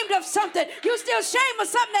ashamed of something. You're still ashamed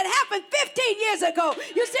of something that happened 15 years ago.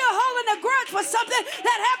 You're still holding a grudge for something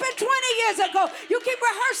that happened 20 years ago. You keep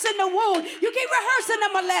rehearsing the wound. You keep rehearsing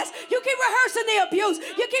the molest. You keep rehearsing the abuse.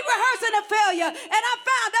 You keep rehearsing the failure. And I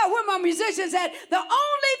found out where my musicians at.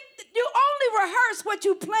 You only rehearse what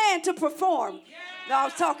you plan to perform. No, I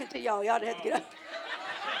was talking to y'all. Y'all had to get up.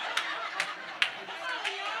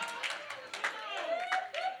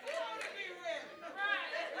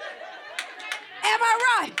 Am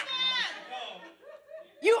I right?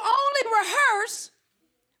 You only rehearse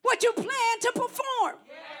what you plan to perform.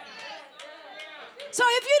 So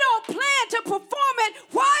if you don't plan to perform it,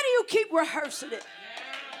 why do you keep rehearsing it?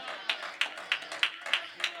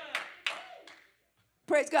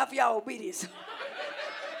 Praise God for y'all obedience.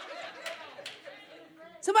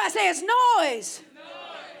 Somebody say it's noise.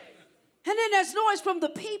 And then there's noise from the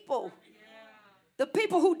people. The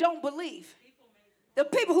people who don't believe. The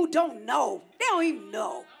people who don't know. They don't even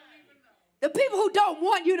know. The people who don't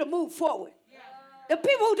want you to move forward. The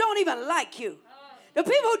people who don't even like you. The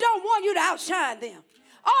people who don't want you to outshine them.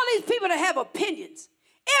 All these people that have opinions.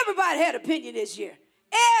 Everybody had an opinion this year.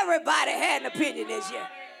 Everybody had an opinion this year.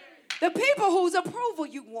 The people whose approval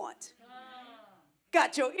you want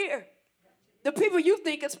got your ear. The people you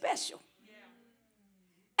think are special.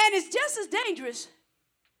 And it's just as dangerous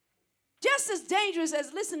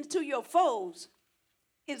as listening to your foes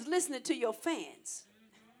is listening to your fans.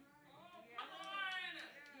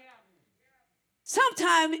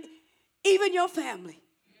 Sometimes even your family.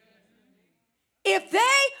 If they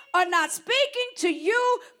are not speaking to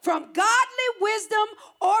you from godly wisdom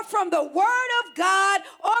or from the word of God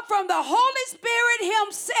or from the Holy Spirit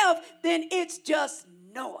himself, then it's just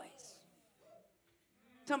noise.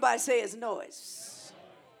 Somebody say it's noise.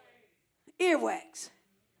 Earwax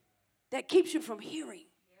that keeps you from hearing.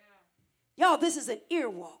 Y'all, this is an ear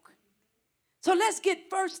walk. So let's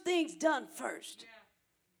get first things done first.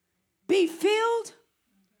 Be filled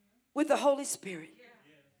with the Holy Spirit.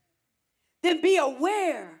 Then be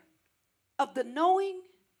aware of the knowing,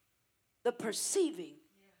 the perceiving,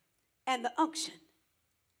 and the unction.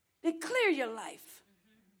 Then clear your life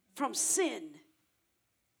from sin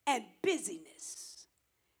and busyness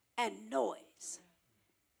and noise.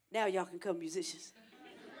 Now y'all can come, musicians.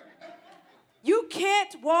 You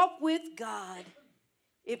can't walk with God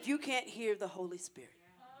if you can't hear the Holy Spirit.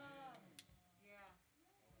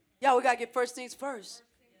 Y'all, we got to get first things first.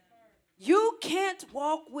 You can't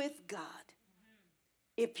walk with God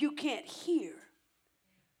if you can't hear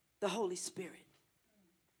the Holy Spirit.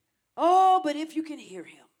 Oh, but if you can hear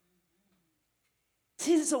him.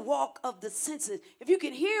 See, this is a walk of the senses. If you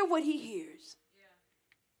can hear what he hears,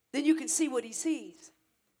 then you can see what he sees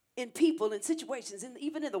in people, in situations, and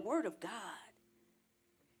even in the word of God.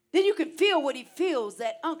 Then you can feel what he feels,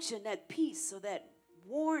 that unction, that peace, or that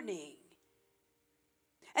warning.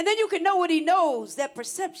 And then you can know what he knows, that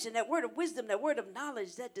perception, that word of wisdom, that word of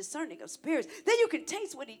knowledge, that discerning of spirits. Then you can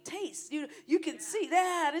taste what he tastes. You can see,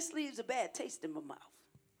 this leaves a bad taste in my mouth.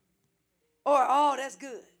 Or, oh, that's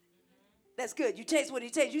good. That's good. You taste what he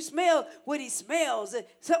tastes. You smell what he smells.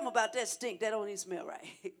 Something about that stink, that don't even smell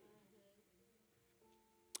right.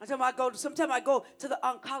 Sometimes I go to the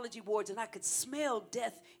oncology wards and I could smell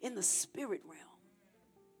death in the spirit realm.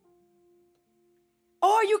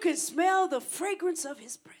 Or you can smell the fragrance of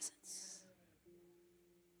his presence.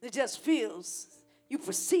 It just feels, you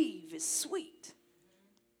perceive it's sweet.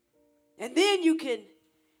 And then you can,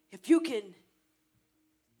 if you can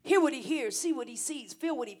hear what he hears, see what he sees,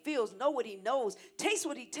 feel what he feels, know what he knows, taste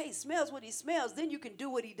what he tastes, smells what he smells, then you can do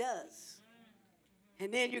what he does.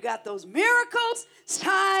 And then you got those miracles,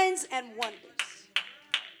 signs, and wonders.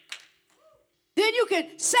 Then you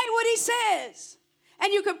can say what he says.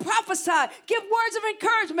 And you can prophesy, give words of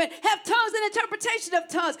encouragement, have tongues and interpretation of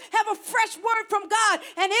tongues, have a fresh word from God.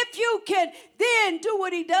 And if you can then do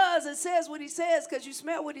what he does and says what he says, because you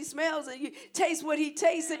smell what he smells and you taste what he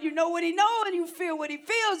tastes and you know what he knows and you feel what he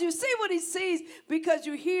feels, you see what he sees because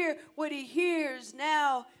you hear what he hears.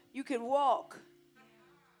 Now you can walk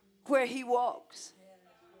where he walks.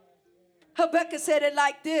 Habakkuk said it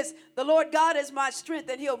like this: the Lord God is my strength,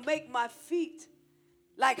 and he'll make my feet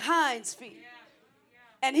like hinds' feet.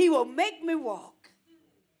 And he will make me walk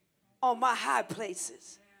on my high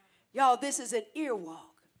places. Y'all, this is an ear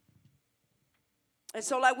walk. And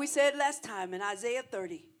so like we said last time in Isaiah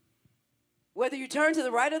 30, whether you turn to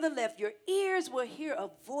the right or the left, your ears will hear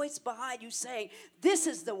a voice behind you saying, this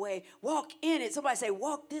is the way, walk in it. Somebody say,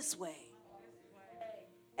 walk this way.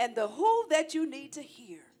 And the who that you need to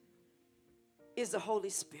hear is the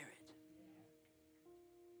Holy Spirit.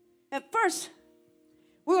 And first,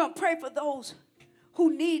 we're going to pray for those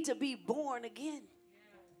who need to be born again.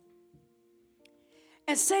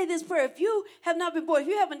 And say this prayer. If you have not been born, if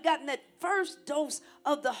you haven't gotten that first dose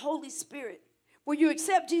of the Holy Spirit, where you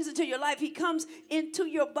accept Jesus into your life, he comes into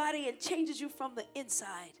your body and changes you from the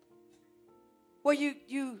inside. Where you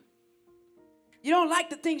don't like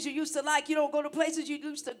the things you used to like. You don't go to places you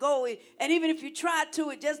used to go. And even if you try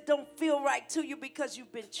to, it just don't feel right to you because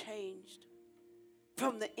you've been changed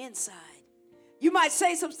from the inside. You might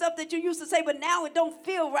say some stuff that you used to say, but now it don't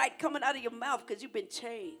feel right coming out of your mouth because you've been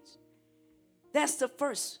changed. That's the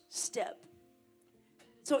first step.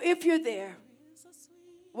 So if you're there,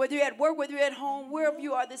 whether you're at work, whether you're at home, wherever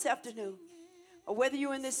you are this afternoon, or whether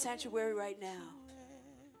you're in this sanctuary right now,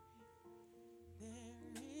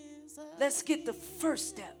 let's get the first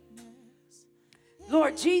step.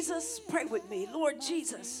 Lord Jesus, pray with me. Lord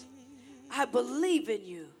Jesus, I believe in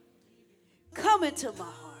you. Come into my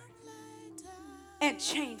heart and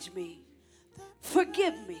change me.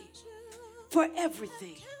 Forgive me for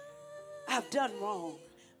everything I've done wrong.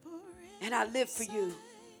 And I live for you.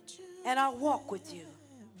 And I walk with you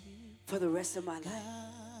for the rest of my life.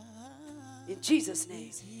 In Jesus'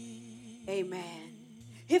 name, amen.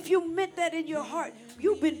 If you meant that in your heart,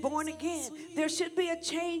 you've been born again. There should be a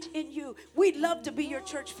change in you. We'd love to be your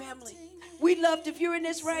church family. We'd love to, if you're in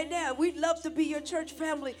this right now, we'd love to be your church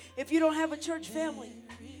family if you don't have a church family.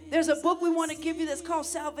 There's a book we want to give you that's called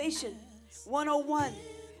Salvation 101.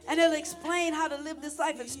 And it'll explain how to live this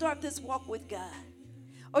life and start this walk with God.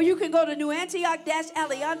 Or you can go to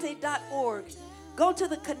newantioch-aliante.org. Go to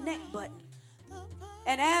the connect button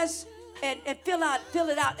and fill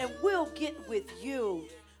it out, and we'll get with you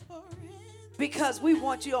because we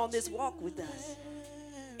want you on this walk with us.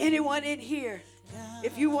 Anyone in here,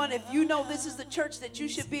 if you know this is the church that you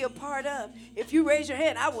should be a part of, if you raise your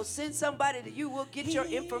hand, I will send somebody to you. We'll get your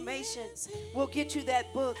information. We'll get you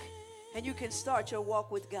that book, and you can start your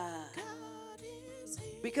walk with God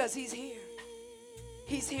because he's here.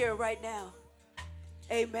 He's here right now.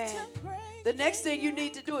 Amen. The next thing you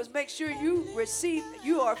need to do is make sure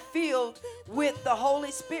you are filled with the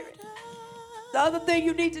Holy Spirit. The other thing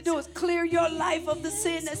you need to do is clear your life of the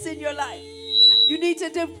sin that's in your life. You need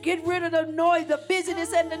to get rid of the noise, the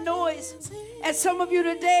busyness and the noise. And some of you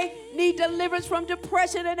today need deliverance from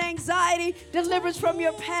depression and anxiety, deliverance from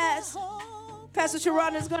your past. Pastor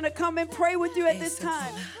Sharon is going to come and pray with you at this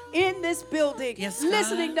time in this building,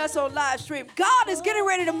 listening to us on live stream. God is getting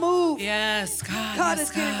ready to move. Yes, God. God is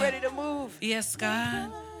getting ready to move. Yes,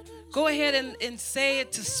 God. Go ahead and say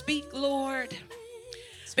it to speak, Lord,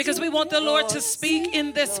 because we want the Lord to speak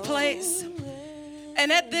in this place. And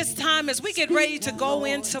at this time, as we get ready to go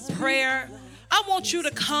into prayer, I want you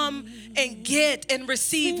to come and get and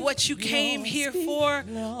receive what you came here for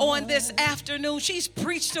on this afternoon. She's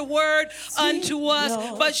preached a word unto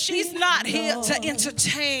us, but she's not here to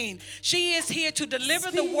entertain. She is here to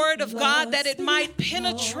deliver the word of God, that it might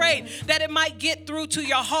penetrate, that it might get through to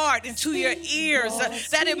your heart and to your ears,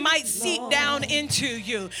 that it might seep down into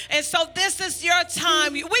you. And so this is your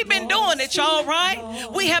time. We've been doing it, y'all, right?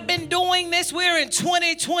 We have been doing this. We're in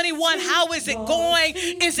 2021. How is it going?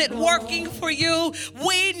 Is it working for you?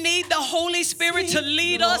 We need the Holy Spirit to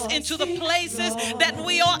lead us into the places that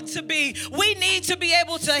we ought to be. We need to be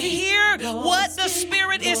able to hear what the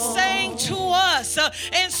Spirit is saying to us.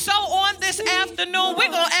 And so on this afternoon, we're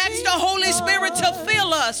going to ask the Holy Spirit to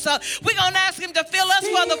fill us. We're going to ask him to fill us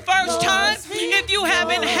for the first time. If you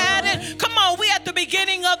haven't had it, come on, we're at the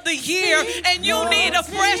beginning of the year and you need a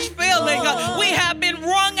fresh filling. We have been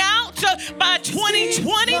wrung out by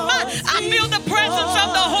 2020. I feel the presence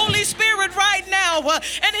of the Holy Spirit right now,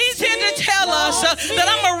 and he's here to tell us that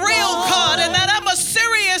I'm a real God and that I'm a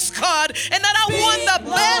serious God and that I want the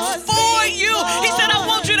best for you. He said, I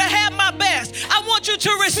want you to have my best. I want you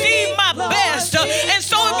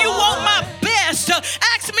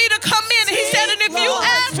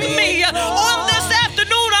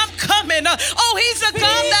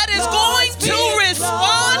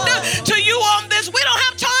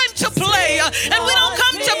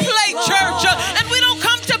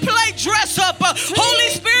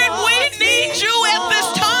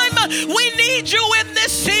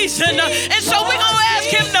season. And so we're going to ask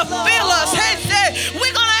him to fill us.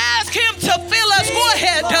 We're going to ask him to fill us. Go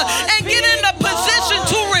ahead and get in a position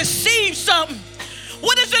to receive something.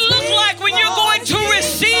 What does it look like when you're going to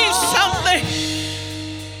receive something?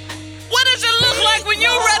 What does it look like when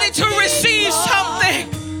you're ready to receive something?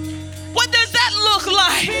 What does that look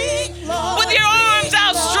like? With your arms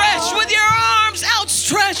outstretched,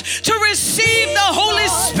 to receive the Holy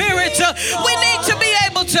Spirit. We need to be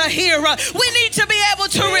able to hear. We need to be able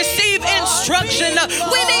to receive instruction.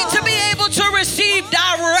 We need to be able to receive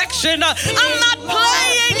direction. I'm not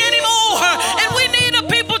playing anymore. And we need a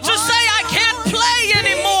people to say, I can't play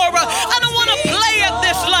anymore. I don't want to play at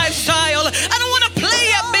this lifestyle. I don't want to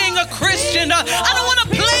play at being a Christian. I don't want to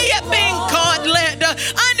play at being God-led.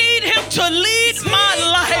 I need him to lead my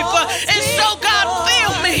life. And so God,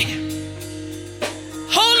 fill me.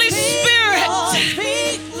 Holy Spirit,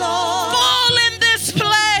 fall in this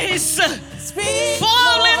place.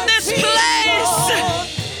 Fall in this place.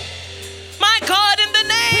 My God, in the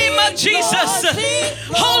name of Jesus.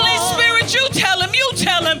 Holy Spirit, you tell him.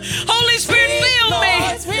 Holy Spirit, fill me.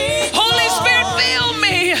 Holy Spirit, fill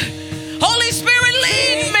me. Holy Spirit,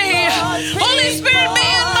 lead me. Holy Spirit, be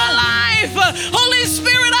in my life. Holy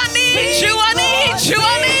Spirit, I need you. I need you.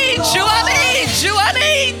 I need you. I need you. I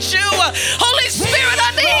need you. Holy Spirit,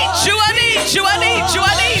 I need you. I need you. I need you.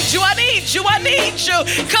 I need you. I need you. I need you.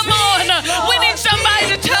 Come on. We need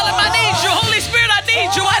somebody to tell him I need you. Holy Spirit, I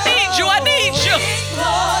need you. I need you. I need you.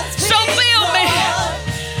 So fill me.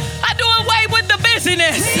 I do away with the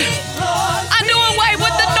busyness. I do away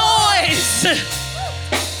with the noise.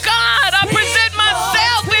 God, I present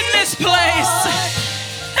myself in this place.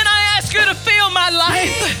 And I ask you to fill my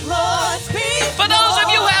life. For those of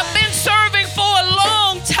you who have been serving for a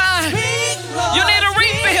long time, you need a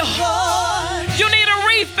refill. You need a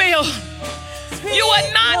refill. You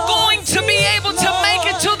are not going to be able to make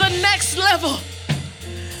it to the next level.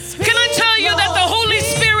 Can I tell you that the Holy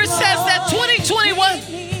Spirit says that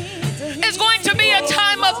 2021 is going to be a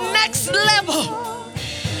time of next level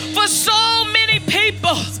for so many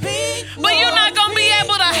people. But you're not going to be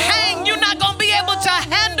able to hang. You're not going to be able to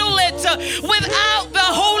handle it without the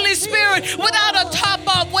Holy Spirit, without a top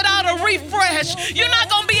up, without a refresh. You're not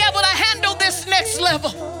going to be able to handle this next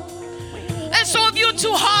level. And so if you're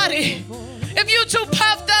too haughty, if you're too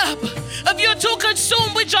puffed up, if you're too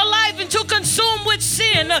consumed with your life and too consumed with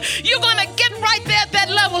sin, you're going to get right there at that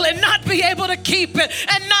level and not be able to keep it,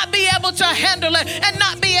 and not be able to handle it, and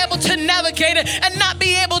not be able to navigate it, and not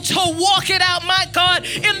be able to walk it out, my God,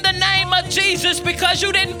 in the name of Jesus, because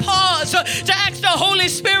you didn't pause to ask the Holy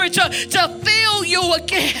Spirit to fill you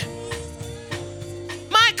again.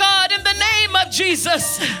 My God, in the name of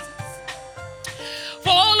Jesus, for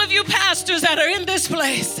all of you pastors that are in this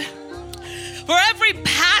place, for every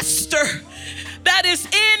pastor that is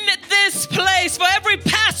in this place, for every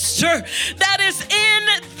pastor that is in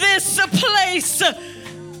this place,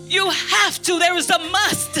 you have to, there is a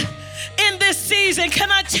must in this season.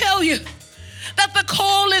 Can I tell you that the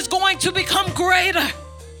call is going to become greater?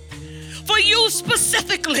 For you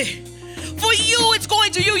specifically. For you, it's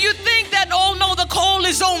going to you. You think that, oh no, the call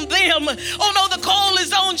is on them. Oh no, the call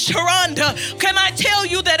is on Sharonda. Can I tell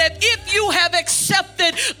you that if you have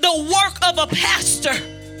accepted the work of a pastor,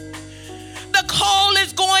 the call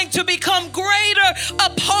is going to become greater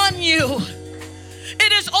upon you.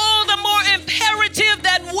 It is all the more imperative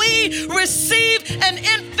that we receive an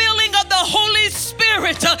infilling of the Holy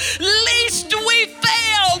Spirit. Lest we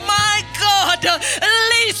fail, my God.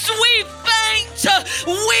 Lest we faint.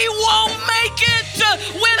 We won't make it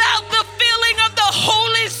without the filling of the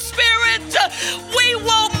Holy Spirit. We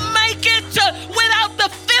won't make it without the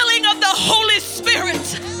filling of the Holy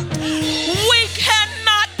Spirit. We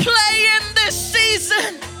cannot play in this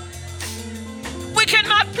season. We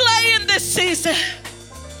cannot play in this season.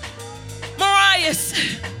 Marias,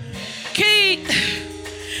 Keith,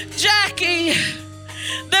 Jackie,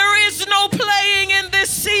 there is no playing in this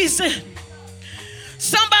season.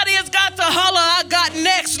 Somebody has got to holler, I got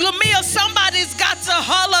next. Lamia, somebody's got to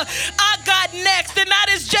holler, I got next. And that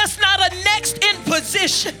is just not a next in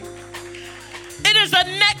position. It is a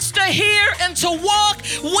next to hear and to walk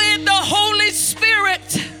with the Holy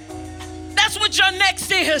Spirit. That's what your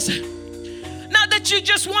next is. Not that you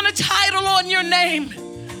just want a title on your name.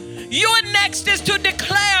 Your next is to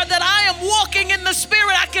declare that I am walking in the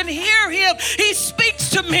Spirit. I can hear him. He speaks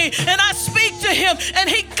to me and I speak to him, and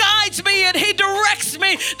he guides me and he directs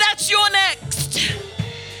me. That's your next.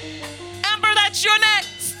 Amber, that's your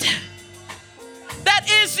next. That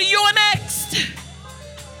is your next.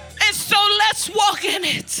 And so let's walk in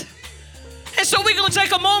it. And so we're going to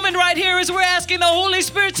take a moment right here as we're asking the Holy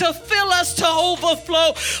Spirit to fill us to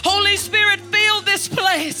overflow. Holy Spirit, fill this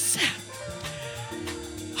place.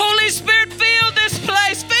 Holy Spirit, fill this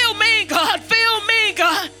place. Fill me, God. Fill me,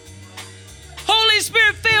 God. Holy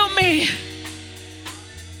Spirit, fill me.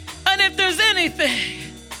 And if there's anything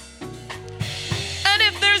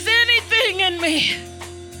in me,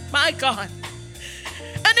 my God,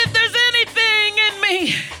 and if there's anything in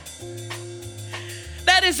me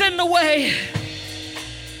that is in the way,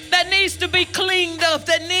 that needs to be cleaned up,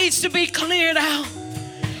 that needs to be cleared out,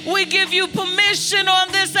 we give you permission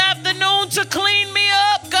on this afternoon to clean me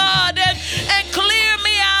up, God, and clear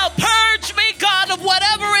me out. Purge me, God, of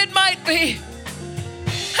whatever it might be,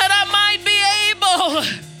 that I might be able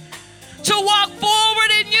to walk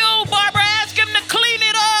forward in you. Barbara, ask him to clean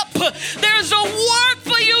it up. There's a work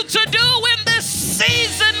for you to do in this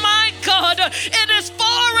season, my God. It is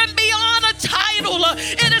far and beyond a title.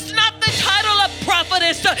 It is not the title of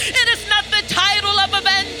prophetess. It is not the title of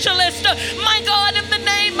evangelist. My God, in the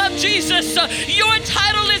name of Jesus, your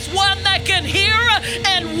title is one that can hear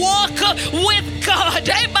and walk with God.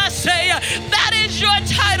 That is your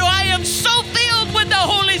title. I am so filled with the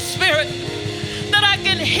Holy Spirit that I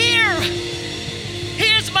can hear.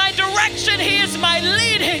 Here's my direction. Here's my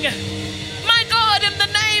leading. My God, in the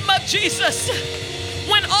name of Jesus,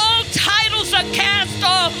 when all titles are cast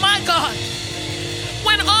off, my God,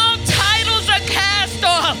 when all titles are cast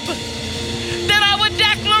off, then our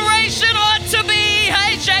declaration ought to be,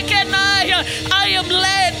 hey, Shekinah, I am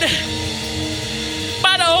led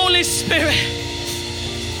by the Holy Spirit.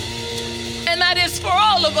 And that is for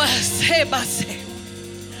all of us.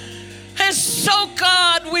 And so,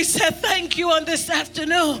 God, we said thank you on this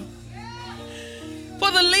afternoon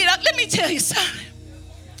for the leader. Let me tell you something.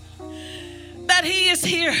 That he is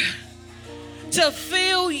here to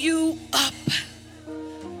fill you up.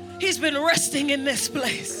 He's been resting in this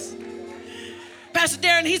place. Pastor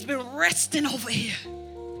Darren, he's been resting over here.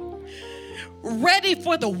 Ready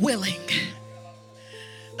for the willing.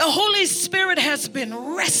 The Holy Spirit has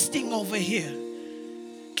been resting over here.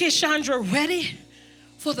 Kishandra, ready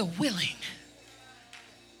for the willing.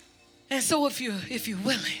 And so if you're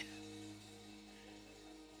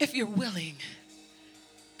willing,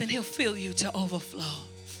 then he'll fill you to overflow.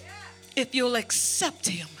 If you'll accept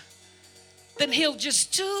him, then he'll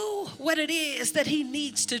just do what it is that he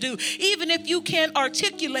needs to do. Even if you can't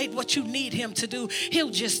articulate what you need him to do,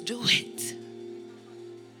 he'll just do it.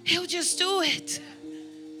 He'll just do it.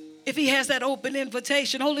 If he has that open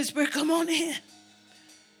invitation, Holy Spirit, come on in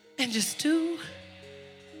and just do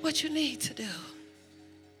what you need to do,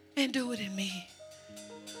 and do it in me.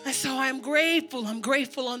 And so I'm grateful on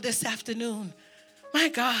this afternoon, my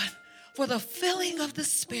God, for the filling of the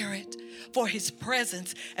Spirit, for his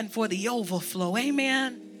presence, and for the overflow.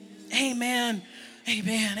 Amen. Amen.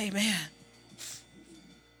 Amen. Amen.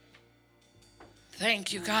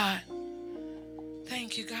 Thank you, God.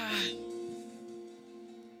 Thank you, God.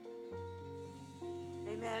 Amen.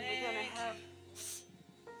 We're going to have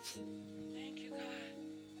Thank you, God.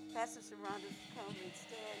 Pastor Sharonda come and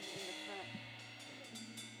stand in the front.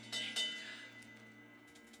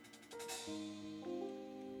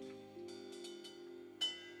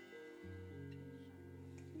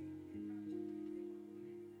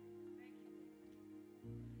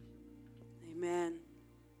 Amen.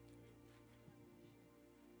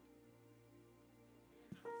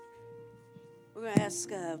 We're going to ask,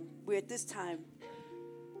 we're at this time,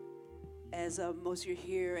 as most of you are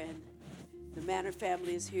here and the Manor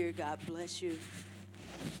family is here, God bless you.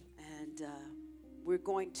 And we're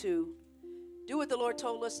going to do what the Lord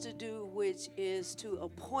told us to do, which is to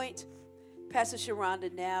appoint Pastor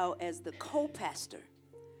Sharonda now as the co-pastor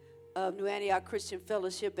of New Antioch Christian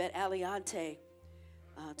Fellowship at Aliante,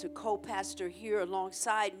 to co-pastor here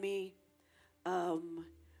alongside me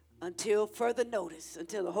until further notice,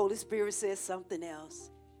 until the Holy Spirit says something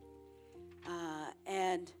else.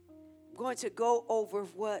 And I'm going to go over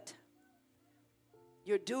what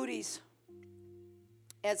your duties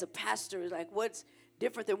as a pastor is like. What's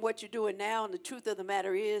different than what you're doing now? And the truth of the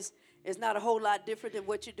matter is, it's not a whole lot different than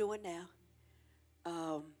what you're doing now,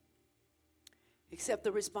 except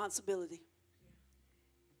the responsibility.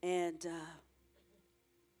 And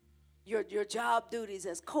your job duties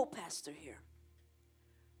as co-pastor here.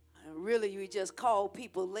 Really, we just call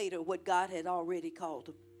people later what God had already called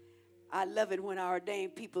them. I love it when I ordain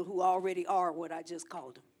people who already are what I just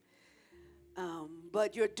called them.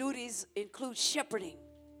 But your duties include shepherding.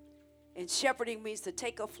 And shepherding means to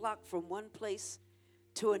take a flock from one place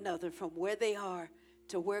to another, from where they are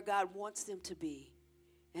to where God wants them to be,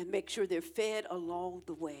 and make sure they're fed along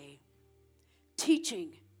the way.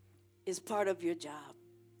 Teaching is part of your job.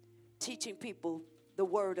 Teaching people the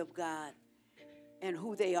Word of God and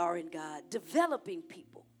who they are in God. Developing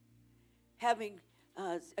people. Having,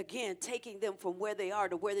 again, taking them from where they are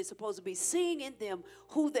to where they're supposed to be. Seeing in them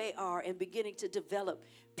who they are and beginning to develop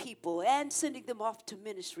people. And sending them off to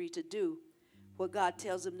ministry to do what God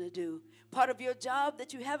tells them to do. Part of your job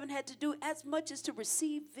that you haven't had to do as much as to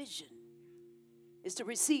receive vision. Is to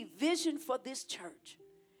receive vision for this church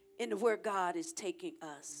into where God is taking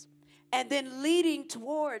us. And then leading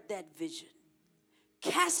toward that vision.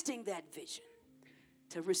 Casting that vision.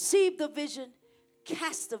 To receive the vision,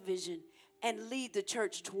 cast the vision, and lead the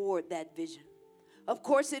church toward that vision. Of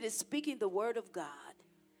course, it is speaking the word of God.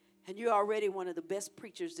 And you're already one of the best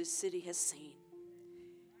preachers this city has seen.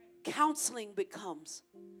 Counseling becomes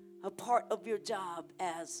a part of your job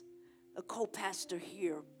as a co-pastor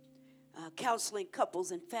here. Counseling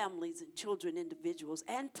couples and families and children, individuals,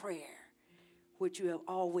 and prayer, which you have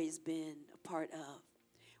always been a part of.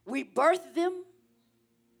 We birth them,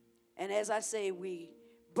 and as I say, we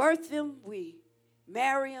birth them, we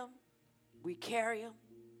marry them, we carry them,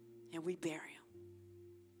 and we bury them.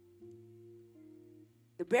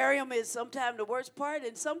 The bury them is sometimes the worst part,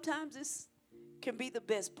 and sometimes it can be the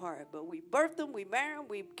best part. But we birth them, we marry them,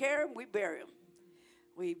 we carry them, we bury them.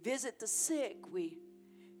 We visit the sick.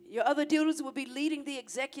 Your other duties will be leading the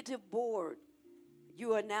executive board.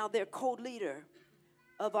 You are now their co-leader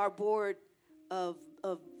of our board of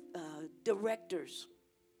directors.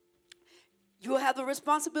 You will have the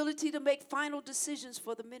responsibility to make final decisions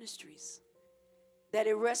for the ministries that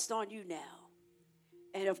it rests on you now.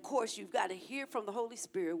 And of course, you've got to hear from the Holy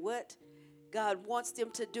Spirit what God wants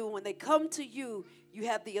them to do. When they come to you, you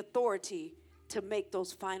have the authority to make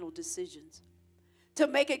those final decisions. To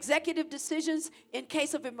make executive decisions in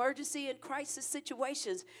case of emergency and crisis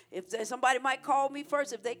situations. If somebody might call me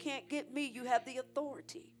first, if they can't get me, you have the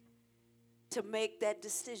authority to make that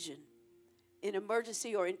decision in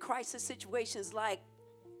emergency or in crisis situations like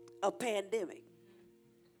a pandemic.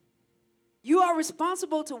 You are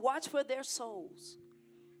responsible to watch for their souls.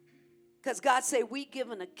 Because God said we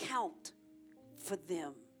give an account for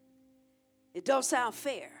them. It don't sound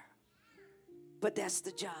fair, but that's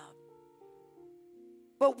the job.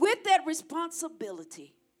 But with that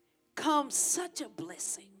responsibility comes such a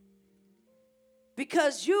blessing.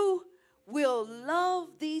 Because you will love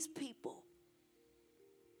these people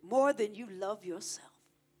more than you love yourself.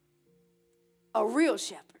 A real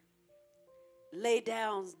shepherd lays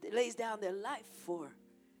down their life for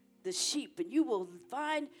the sheep. And you will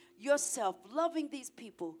find yourself loving these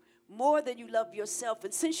people more than you love yourself.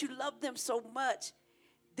 And since you love them so much,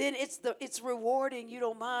 then it's rewarding. You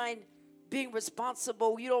don't mind being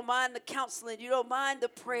responsible. You don't mind the counseling. You don't mind the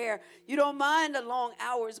prayer. You don't mind the long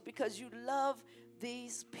hours because you love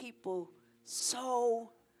these people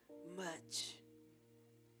so much.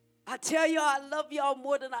 I tell y'all, I love y'all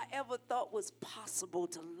more than I ever thought was possible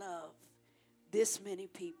to love this many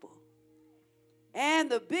people. And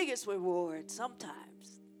the biggest reward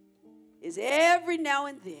sometimes is every now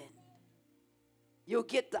and then you'll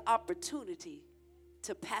get the opportunity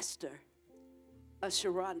to pastor a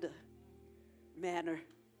Sharonda Manor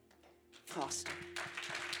Foster.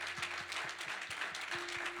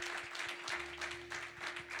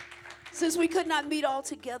 Since we could not meet all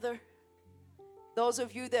together, those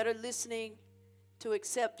of you that are listening to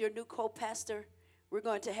accept your new co-pastor, we're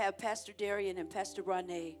going to have Pastor Darian and Pastor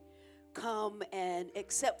Ronnie come and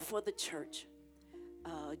accept for the church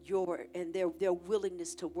their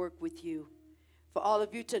willingness to work with you. For all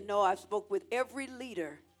of you to know, I've spoke with every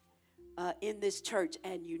leader in this church,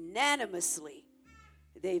 and unanimously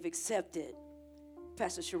they've accepted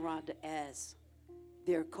Pastor Sharonda as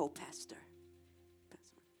their co-pastor.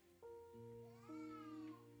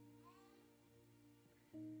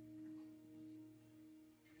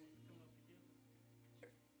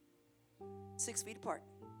 6 feet apart.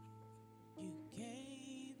 You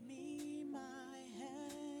gave me my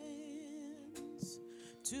hands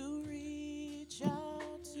to reach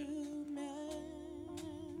out to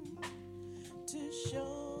men, to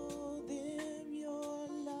show them your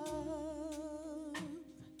love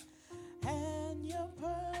and your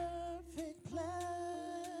perfect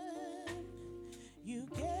plan. You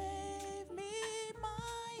gave me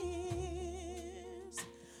my ears.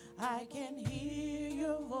 I can hear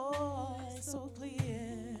your voice so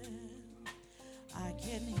clear. I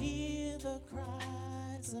can hear the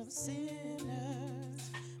cries of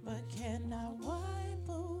sinners, but cannot wipe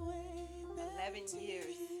away their 11 years. tears.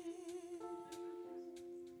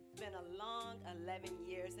 It's been a long 11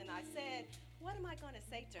 years, and I said, what am I going to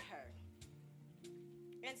say to her?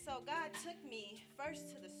 And so God took me first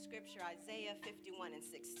to the scripture, Isaiah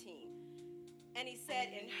 51:16. And he said,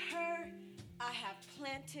 in her I have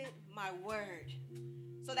planted my word,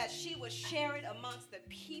 so that she would share it amongst the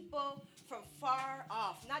people from far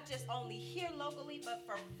off, not just only here locally, but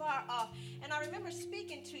from far off. And I remember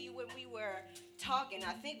speaking to you when we were talking.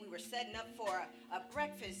 I think we were setting up for a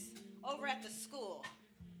breakfast over at the school.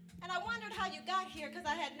 And I wondered how you got here, because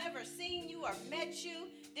I had never seen you or met you,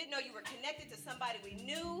 didn't know you were connected to somebody we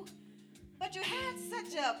knew. But you had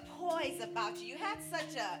such a poise about you. You had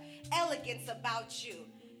such a elegance about you.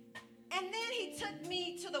 And then he took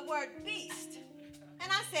me to the word beast.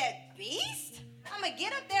 And I said, beast? I'm going to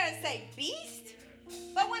get up there and say beast?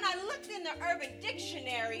 But when I looked in the Urban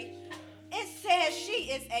Dictionary, it says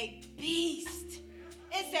she is a beast.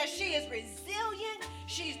 It says she is resilient,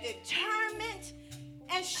 she's determined,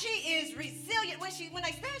 and she is resilient. When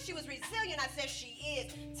I said she was resilient, I said she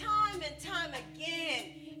is. Time and time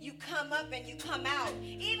again, you come up and you come out.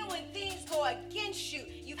 Even when things go against you,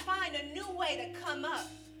 you find a new way to come up,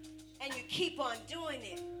 and you keep on doing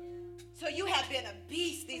it. So you have been a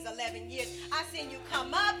beast these 11 years. I seen you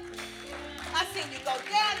come up, I seen you go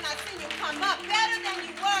down, and I seen you come up better than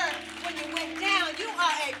you were when you went down. You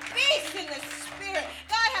are a beast in the spirit.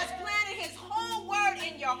 God has planted his whole word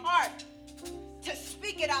in your heart to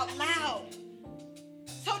speak it out loud.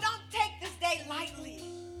 So don't take this day lightly.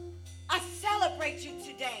 I celebrate you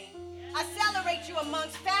today. I celebrate you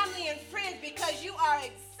amongst family and friends, because you are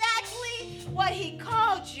exactly what he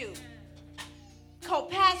called you.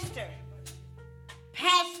 Co-pastor,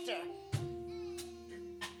 pastor,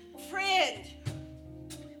 friend,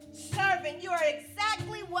 servant. You are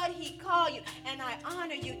exactly what he called you, and I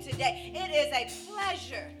honor you today. It is a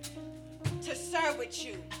pleasure to serve with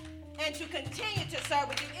you and to continue to serve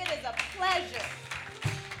with you. It is a pleasure.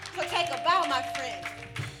 So take a bow, my friend.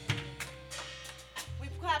 We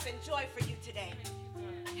clap in joy for you today.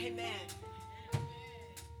 Amen.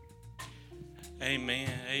 Amen.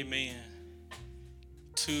 Amen.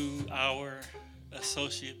 To our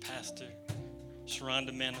associate pastor, Sharonda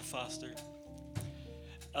Amanda Foster.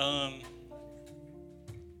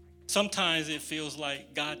 Sometimes it feels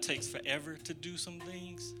like God takes forever to do some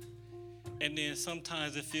things, and then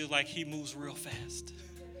sometimes it feels like he moves real fast.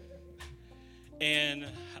 And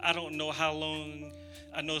I don't know how long,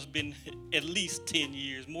 I know it's been at least 10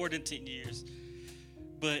 years, more than 10 years,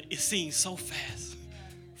 but it seems so fast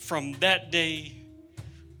from that day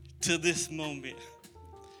to this moment.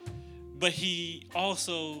 But he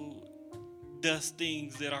also does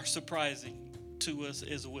things that are surprising to us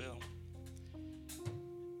as well.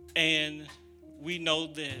 And we know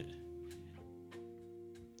that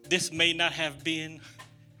this may not have been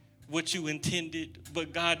what you intended,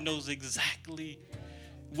 but God knows exactly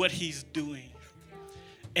what he's doing.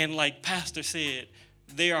 And like Pastor said,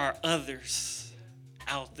 there are others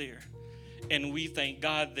out there. And we thank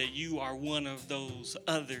God that you are one of those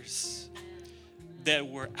others that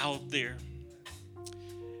were out there.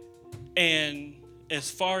 And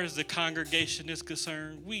as far as the congregation is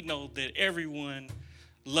concerned, we know that everyone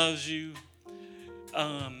loves you.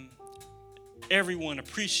 Everyone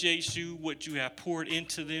appreciates you, what you have poured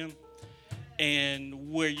into them,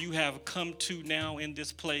 and where you have come to now in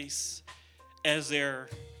this place as their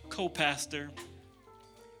co-pastor.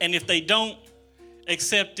 And if they don't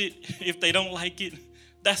accept it, if they don't like it,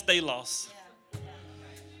 that's their loss.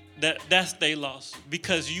 That's their loss,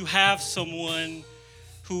 because you have someone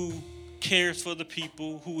who cares for the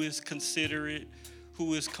people, who is considerate,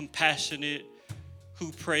 who is compassionate,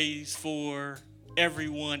 who prays for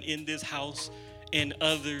everyone in this house and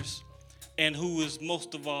others, and who is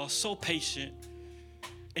most of all so patient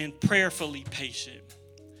and prayerfully patient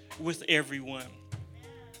with everyone.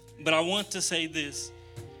 But I want to say this,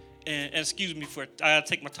 and excuse me for, I gotta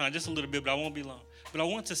take my time just a little bit, but I won't be long. But I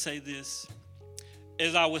want to say this.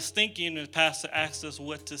 As I was thinking, and Pastor asked us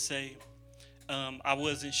what to say, I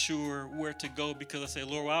wasn't sure where to go, because I said,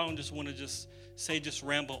 Lord, well, I don't just want to just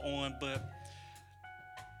ramble on, but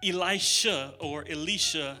Elisha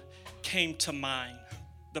came to mind,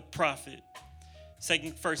 the prophet,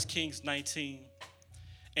 1 Kings 19.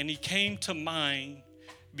 And he came to mind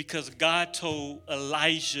because God told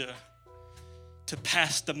Elijah to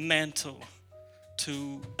pass the mantle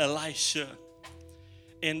to Elisha.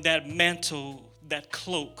 And that mantle, that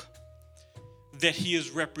cloak that he is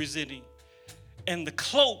representing. And the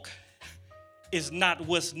cloak is not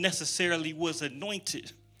what necessarily was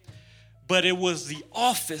anointed, but it was the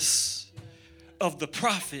office of the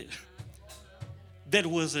prophet that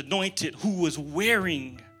was anointed, who was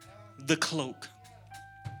wearing the cloak.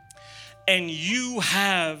 And you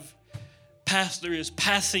have, Pastor is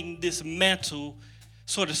passing this mantle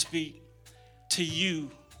so to speak, to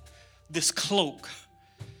you this cloak,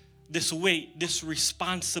 this weight, this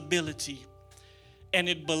responsibility, and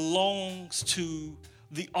it belongs to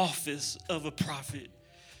the office of a prophet.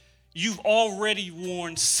 You've already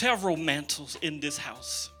worn several mantles in this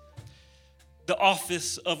house. The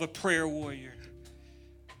office of a prayer warrior,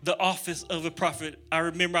 the office of a prophet. I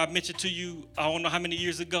remember I mentioned to you, I don't know how many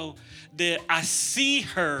years ago, that I see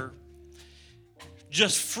her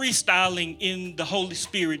just freestyling in the Holy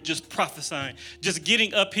Spirit, just prophesying, just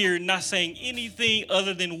getting up here and not saying anything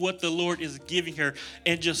other than what the Lord is giving her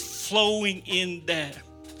and just flowing in that.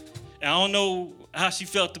 And I don't know how she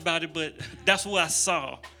felt about it, but that's what I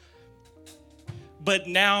saw. But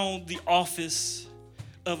now the office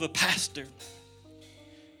of a pastor.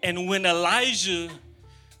 And when Elijah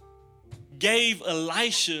gave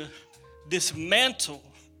Elisha this mantle,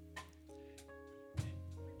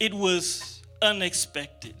 it was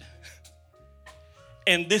unexpected.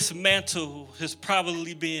 And this mantle has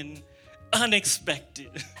probably been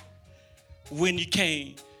unexpected when you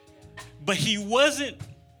came. But he wasn't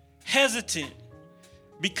hesitant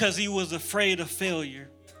because he was afraid of failure.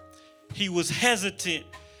 He was hesitant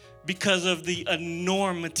because of the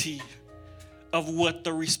enormity of what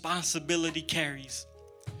the responsibility carries.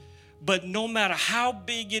 But no matter how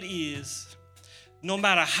big it is, no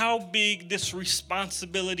matter how big this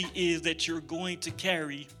responsibility is that you're going to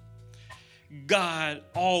carry, God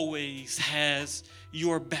always has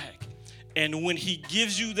your back. And when he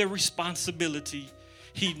gives you the responsibility,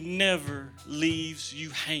 he never leaves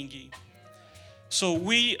you hanging. So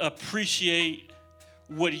we appreciate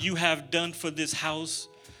what you have done for this house,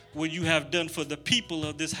 what you have done for the people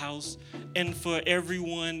of this house, and for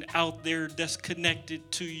everyone out there that's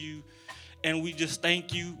connected to you. And we just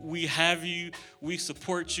thank you. We have you. We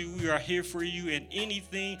support you. We are here for you and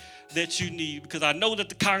anything that you need, because I know that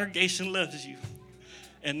the congregation loves you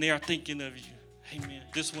and they are thinking of you. Amen.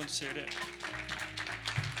 Just want to share that.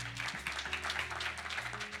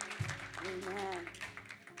 Amen.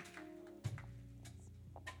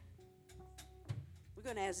 We're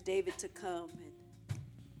going to ask David to come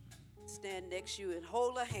and stand next to you and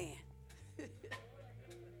hold a hand.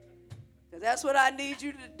 Because that's what I need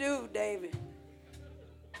you to do, David.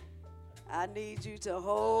 I need you to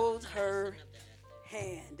hold her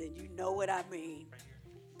hand, and you know what I mean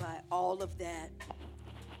by all of that.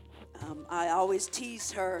 I always tease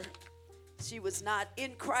her. She was not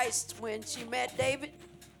in Christ when she met David.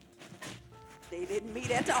 They didn't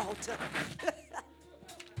meet at the altar.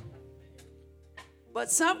 But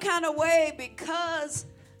some kind of way, because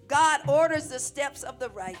God orders the steps of the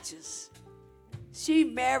righteous, she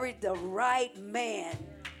married the right man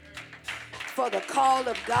for the call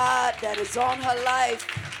of God that is on her life.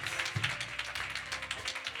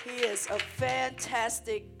 He is a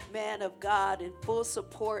fantastic man of God in full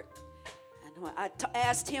support. And I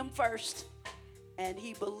asked him first, and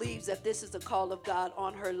he believes that this is the call of God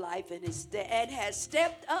on her life, and has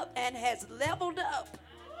stepped up and has leveled up.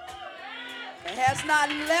 And has not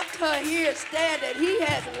left her here standing. He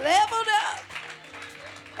has leveled up.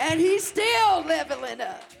 And he's still leveling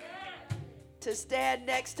up to stand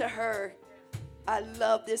next to her. I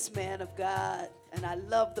love this man of God, and I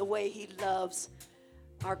love the way he loves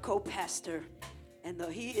our co-pastor. And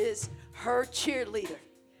he is her cheerleader.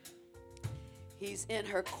 He's in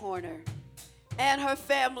her corner. And her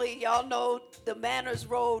family, y'all know the manners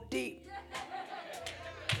roll deep.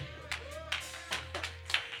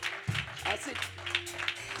 I see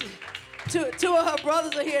two of her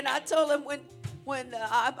brothers are here, and I told them when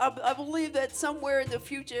I believe that somewhere in the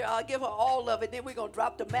future I'll give her all of it. Then we're gonna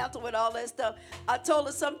drop the mantle with all that stuff. I told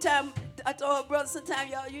her brother sometime,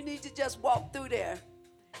 y'all, you need to just walk through there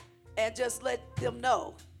and just let them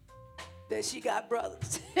know that she got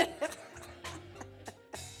brothers.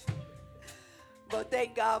 But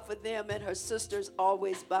thank God for them, and her sisters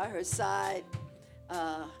always by her side,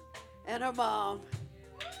 and her mom.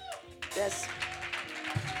 That's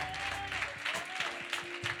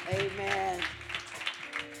amen.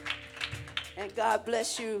 And God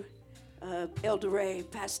bless you, Elder Ray,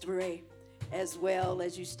 Pastor Ray, as well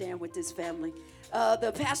as you stand with this family.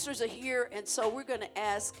 The pastors are here, and so we're going to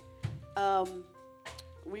ask,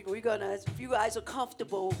 we're going to, if you guys are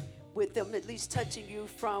comfortable with them at least touching you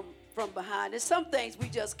from behind. There's some things we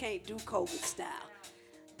just can't do COVID style.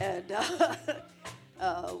 And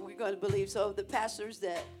we're going to believe. So the pastors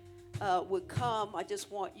that would come, I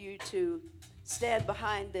just want you to stand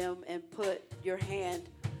behind them and put your hand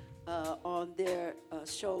on their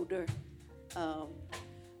shoulder.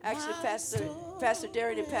 Actually, Pastor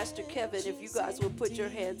Darren and Pastor Kevin, if you guys will put your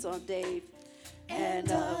hands on Dave, and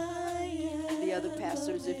the other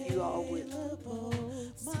pastors, if you all would.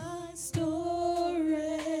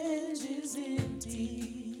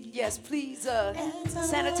 Yes, please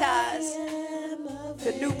sanitize.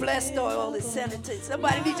 The new blessed oil is sanitized.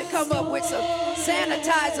 Somebody needs to come up with some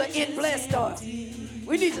sanitizer in blessed oil.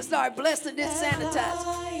 We need to start blessing this sanitizer.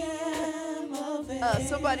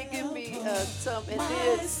 Somebody give me some, and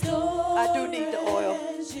then I do need the oil.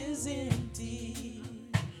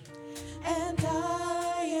 And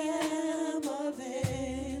I am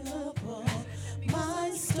available.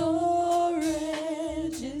 My storage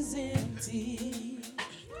is empty.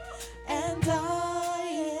 And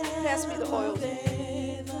I am Pass me the oil.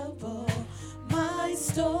 available. My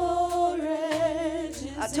storage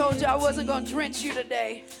is I told you I wasn't going to drench you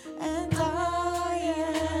today, and I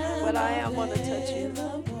am but I am going to touch you.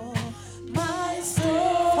 available. My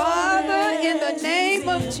storage Father, in the name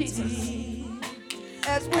of Jesus,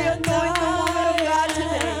 as we anoint the woman of God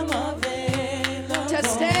today to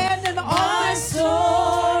stand in the office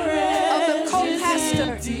of the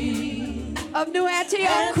co-pastor of New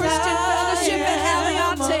Antioch Christian Fellowship in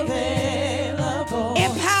Aliante.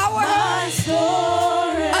 Empower her,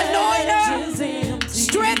 anoint her,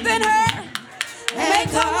 strengthen her, make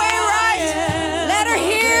her way right. Let her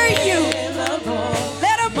hear you.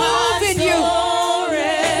 Let her move in you.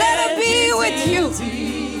 Let her be with you.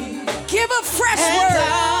 Give her fresh word.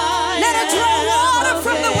 Let her draw water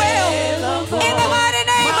from the well. In the mighty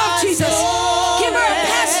name of Jesus. Give her a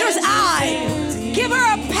pastor's eye. Give her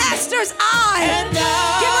a pastor's eye.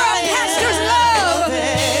 Give her a pastor's love.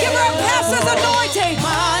 Give her a pastor's anointing.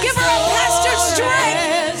 Give her a pastor's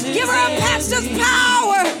strength. Give her a pastor's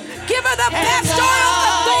power. Give her the pastoral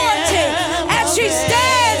authority as she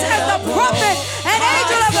stands as the prophet and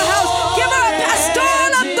angel of the house. Give her a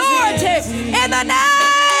pastoral authority in the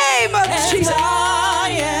name of Jesus.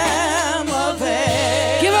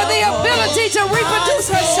 Give her the ability to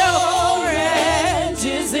reproduce herself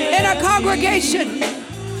in her congregation.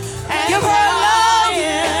 Give her a love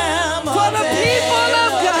for the people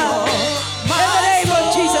of God in the name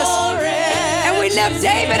of Jesus. And we lift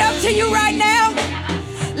David up to you right now.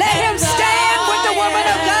 Let him stand with the woman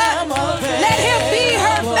of God. Let him be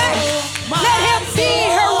her back. Let him be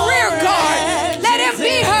her rear guard. Let him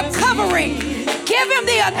be her covering. Give him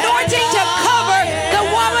the anointing to cover the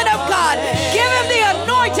woman of God. Give him the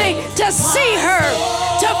anointing to see her,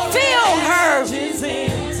 to feel her,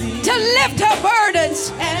 to lift her burdens,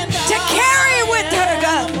 to carry with her,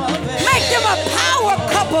 God. Make them a power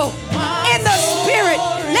couple in the spirit.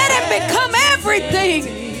 Let him become everything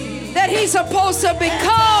that he's supposed to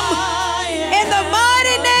become in the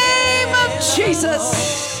mighty name of Jesus.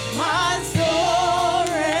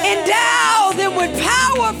 Endow them with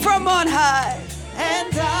power from on high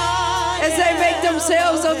as they make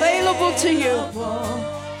themselves available to you.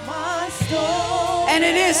 And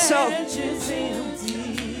it is so.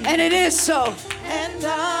 And it is so.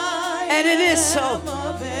 And it is so.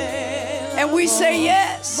 And we say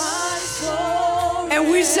yes. And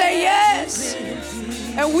we say yes.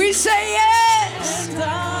 And we say yes.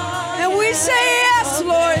 And we say yes,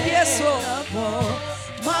 Lord. Yes, Lord.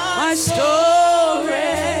 My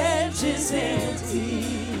storage is empty.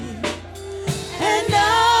 And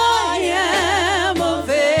I am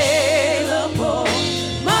available.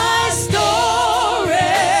 My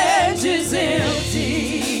storage is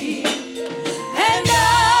empty. And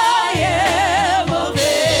I am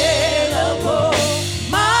available.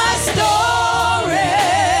 My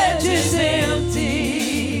storage is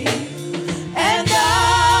empty. And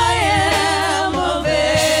I am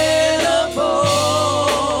available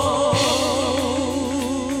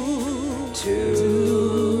to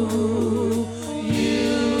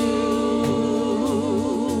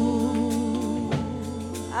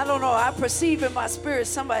I don't know. I perceive in my spirit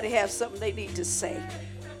somebody has something they need to say.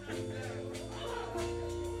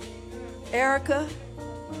 Erica,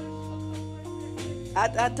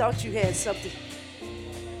 I thought you had something.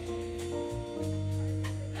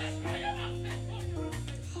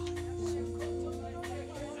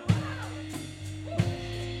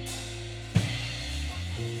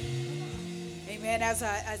 Amen. As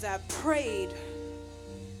I prayed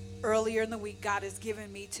earlier in the week, God has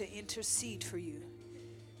given me to intercede for you.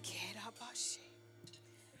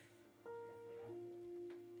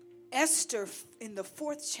 Esther, in the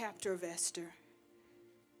 4th chapter of Esther,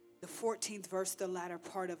 the 14th verse, the latter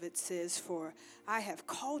part of it says, "For I have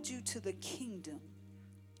called you to the kingdom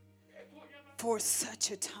for such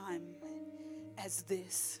a time as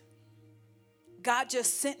this." God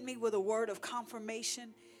just sent me with a word of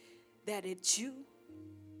confirmation that it's you.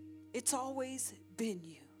 It's always been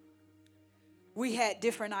you. We had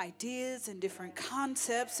different ideas and different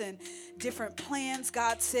concepts and different plans.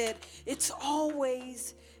 God said, it's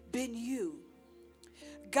always been you.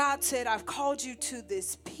 God said, I've called you to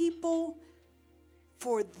this people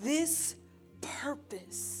for this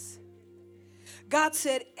purpose. God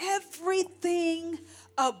said, everything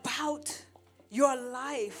about your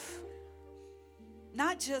life,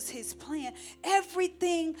 not just his plan,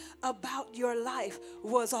 everything about your life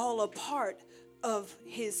was all a part of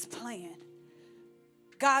his plan.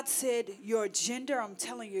 God said, your gender, I'm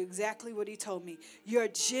telling you exactly what he told me. Your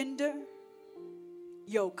gender,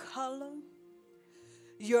 your color,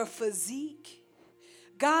 your physique.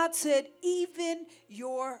 God said, even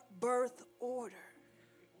your birth order.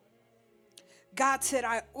 God said,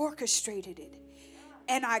 I orchestrated it.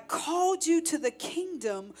 And I called you to the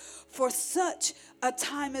kingdom for such a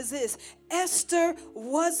time as this. Esther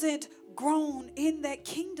wasn't grown in that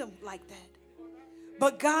kingdom like that.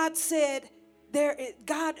 But God said,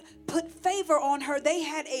 God put favor on her. They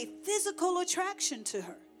had a physical attraction to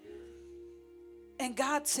her. And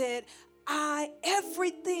God said,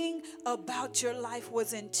 everything about your life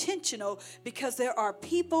was intentional because there are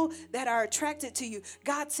people that are attracted to you.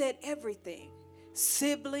 God said everything.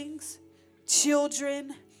 Siblings,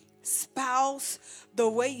 children, spouse, the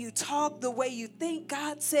way you talk, the way you think.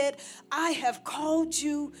 God said, I have called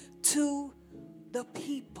you to the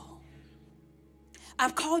people.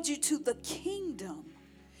 I've called you to the kingdom.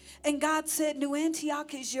 And God said, New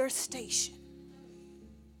Antioch is your station.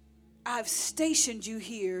 I've stationed you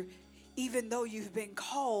here, even though you've been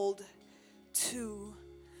called to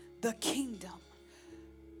the kingdom.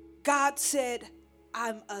 God said,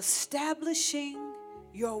 I'm establishing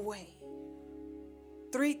your way.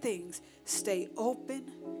 3 things: stay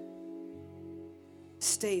open,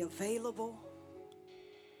 stay available,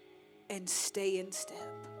 and stay in step.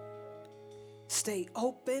 Stay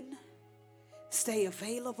open, stay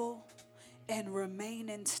available, and remain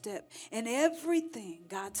in step. And everything,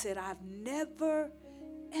 God said, I've never,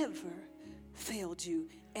 ever failed you,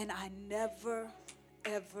 and I never,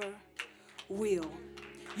 ever will.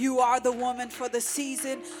 You are the woman for the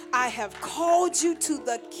season. I have called you to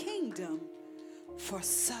the kingdom for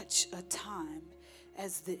such a time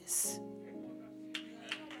as this.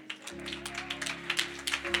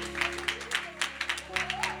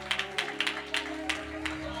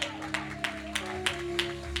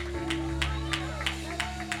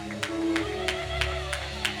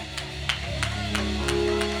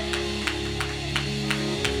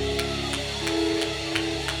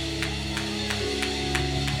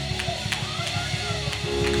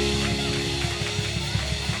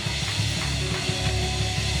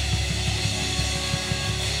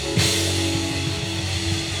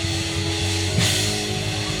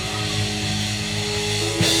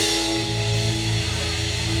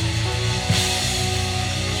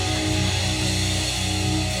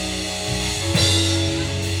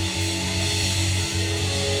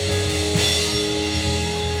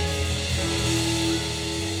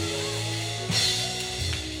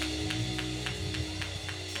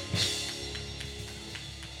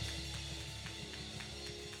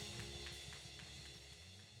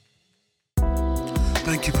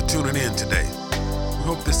 Thank you for tuning in today. We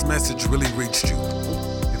hope this message really reached you.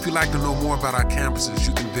 If you'd like to know more about our campuses,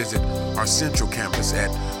 you can visit our central campus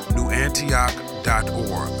at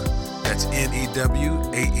newantioch.org. That's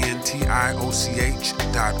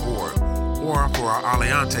NEWANTIOCH.org. Or for our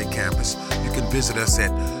Aliante campus, you can visit us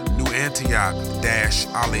at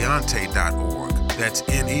newantioch-aliante.org. That's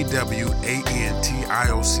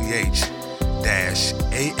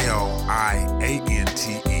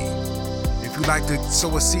NEWANTIOCH-ALIANTE. If you'd like to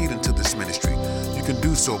sow a seed into this ministry, you can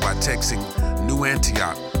do so by texting New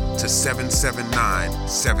Antioch to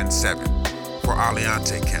 77977 for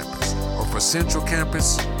Aliante campus. Or for Central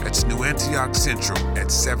campus, it's New Antioch Central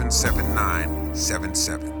at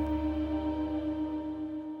 77977.